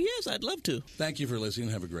again. Yes, I'd love to. Thank you for listening.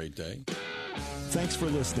 Have a great day. Thanks for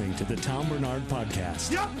listening to the Tom Bernard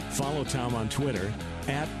Podcast. Yep. Follow Tom on Twitter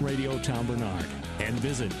 @RadioTomBernard and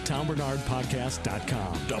visit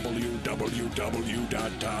TomBernardPodcast.com.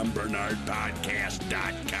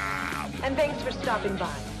 www.TomBernardPodcast.com. And thanks for stopping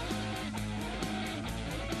by.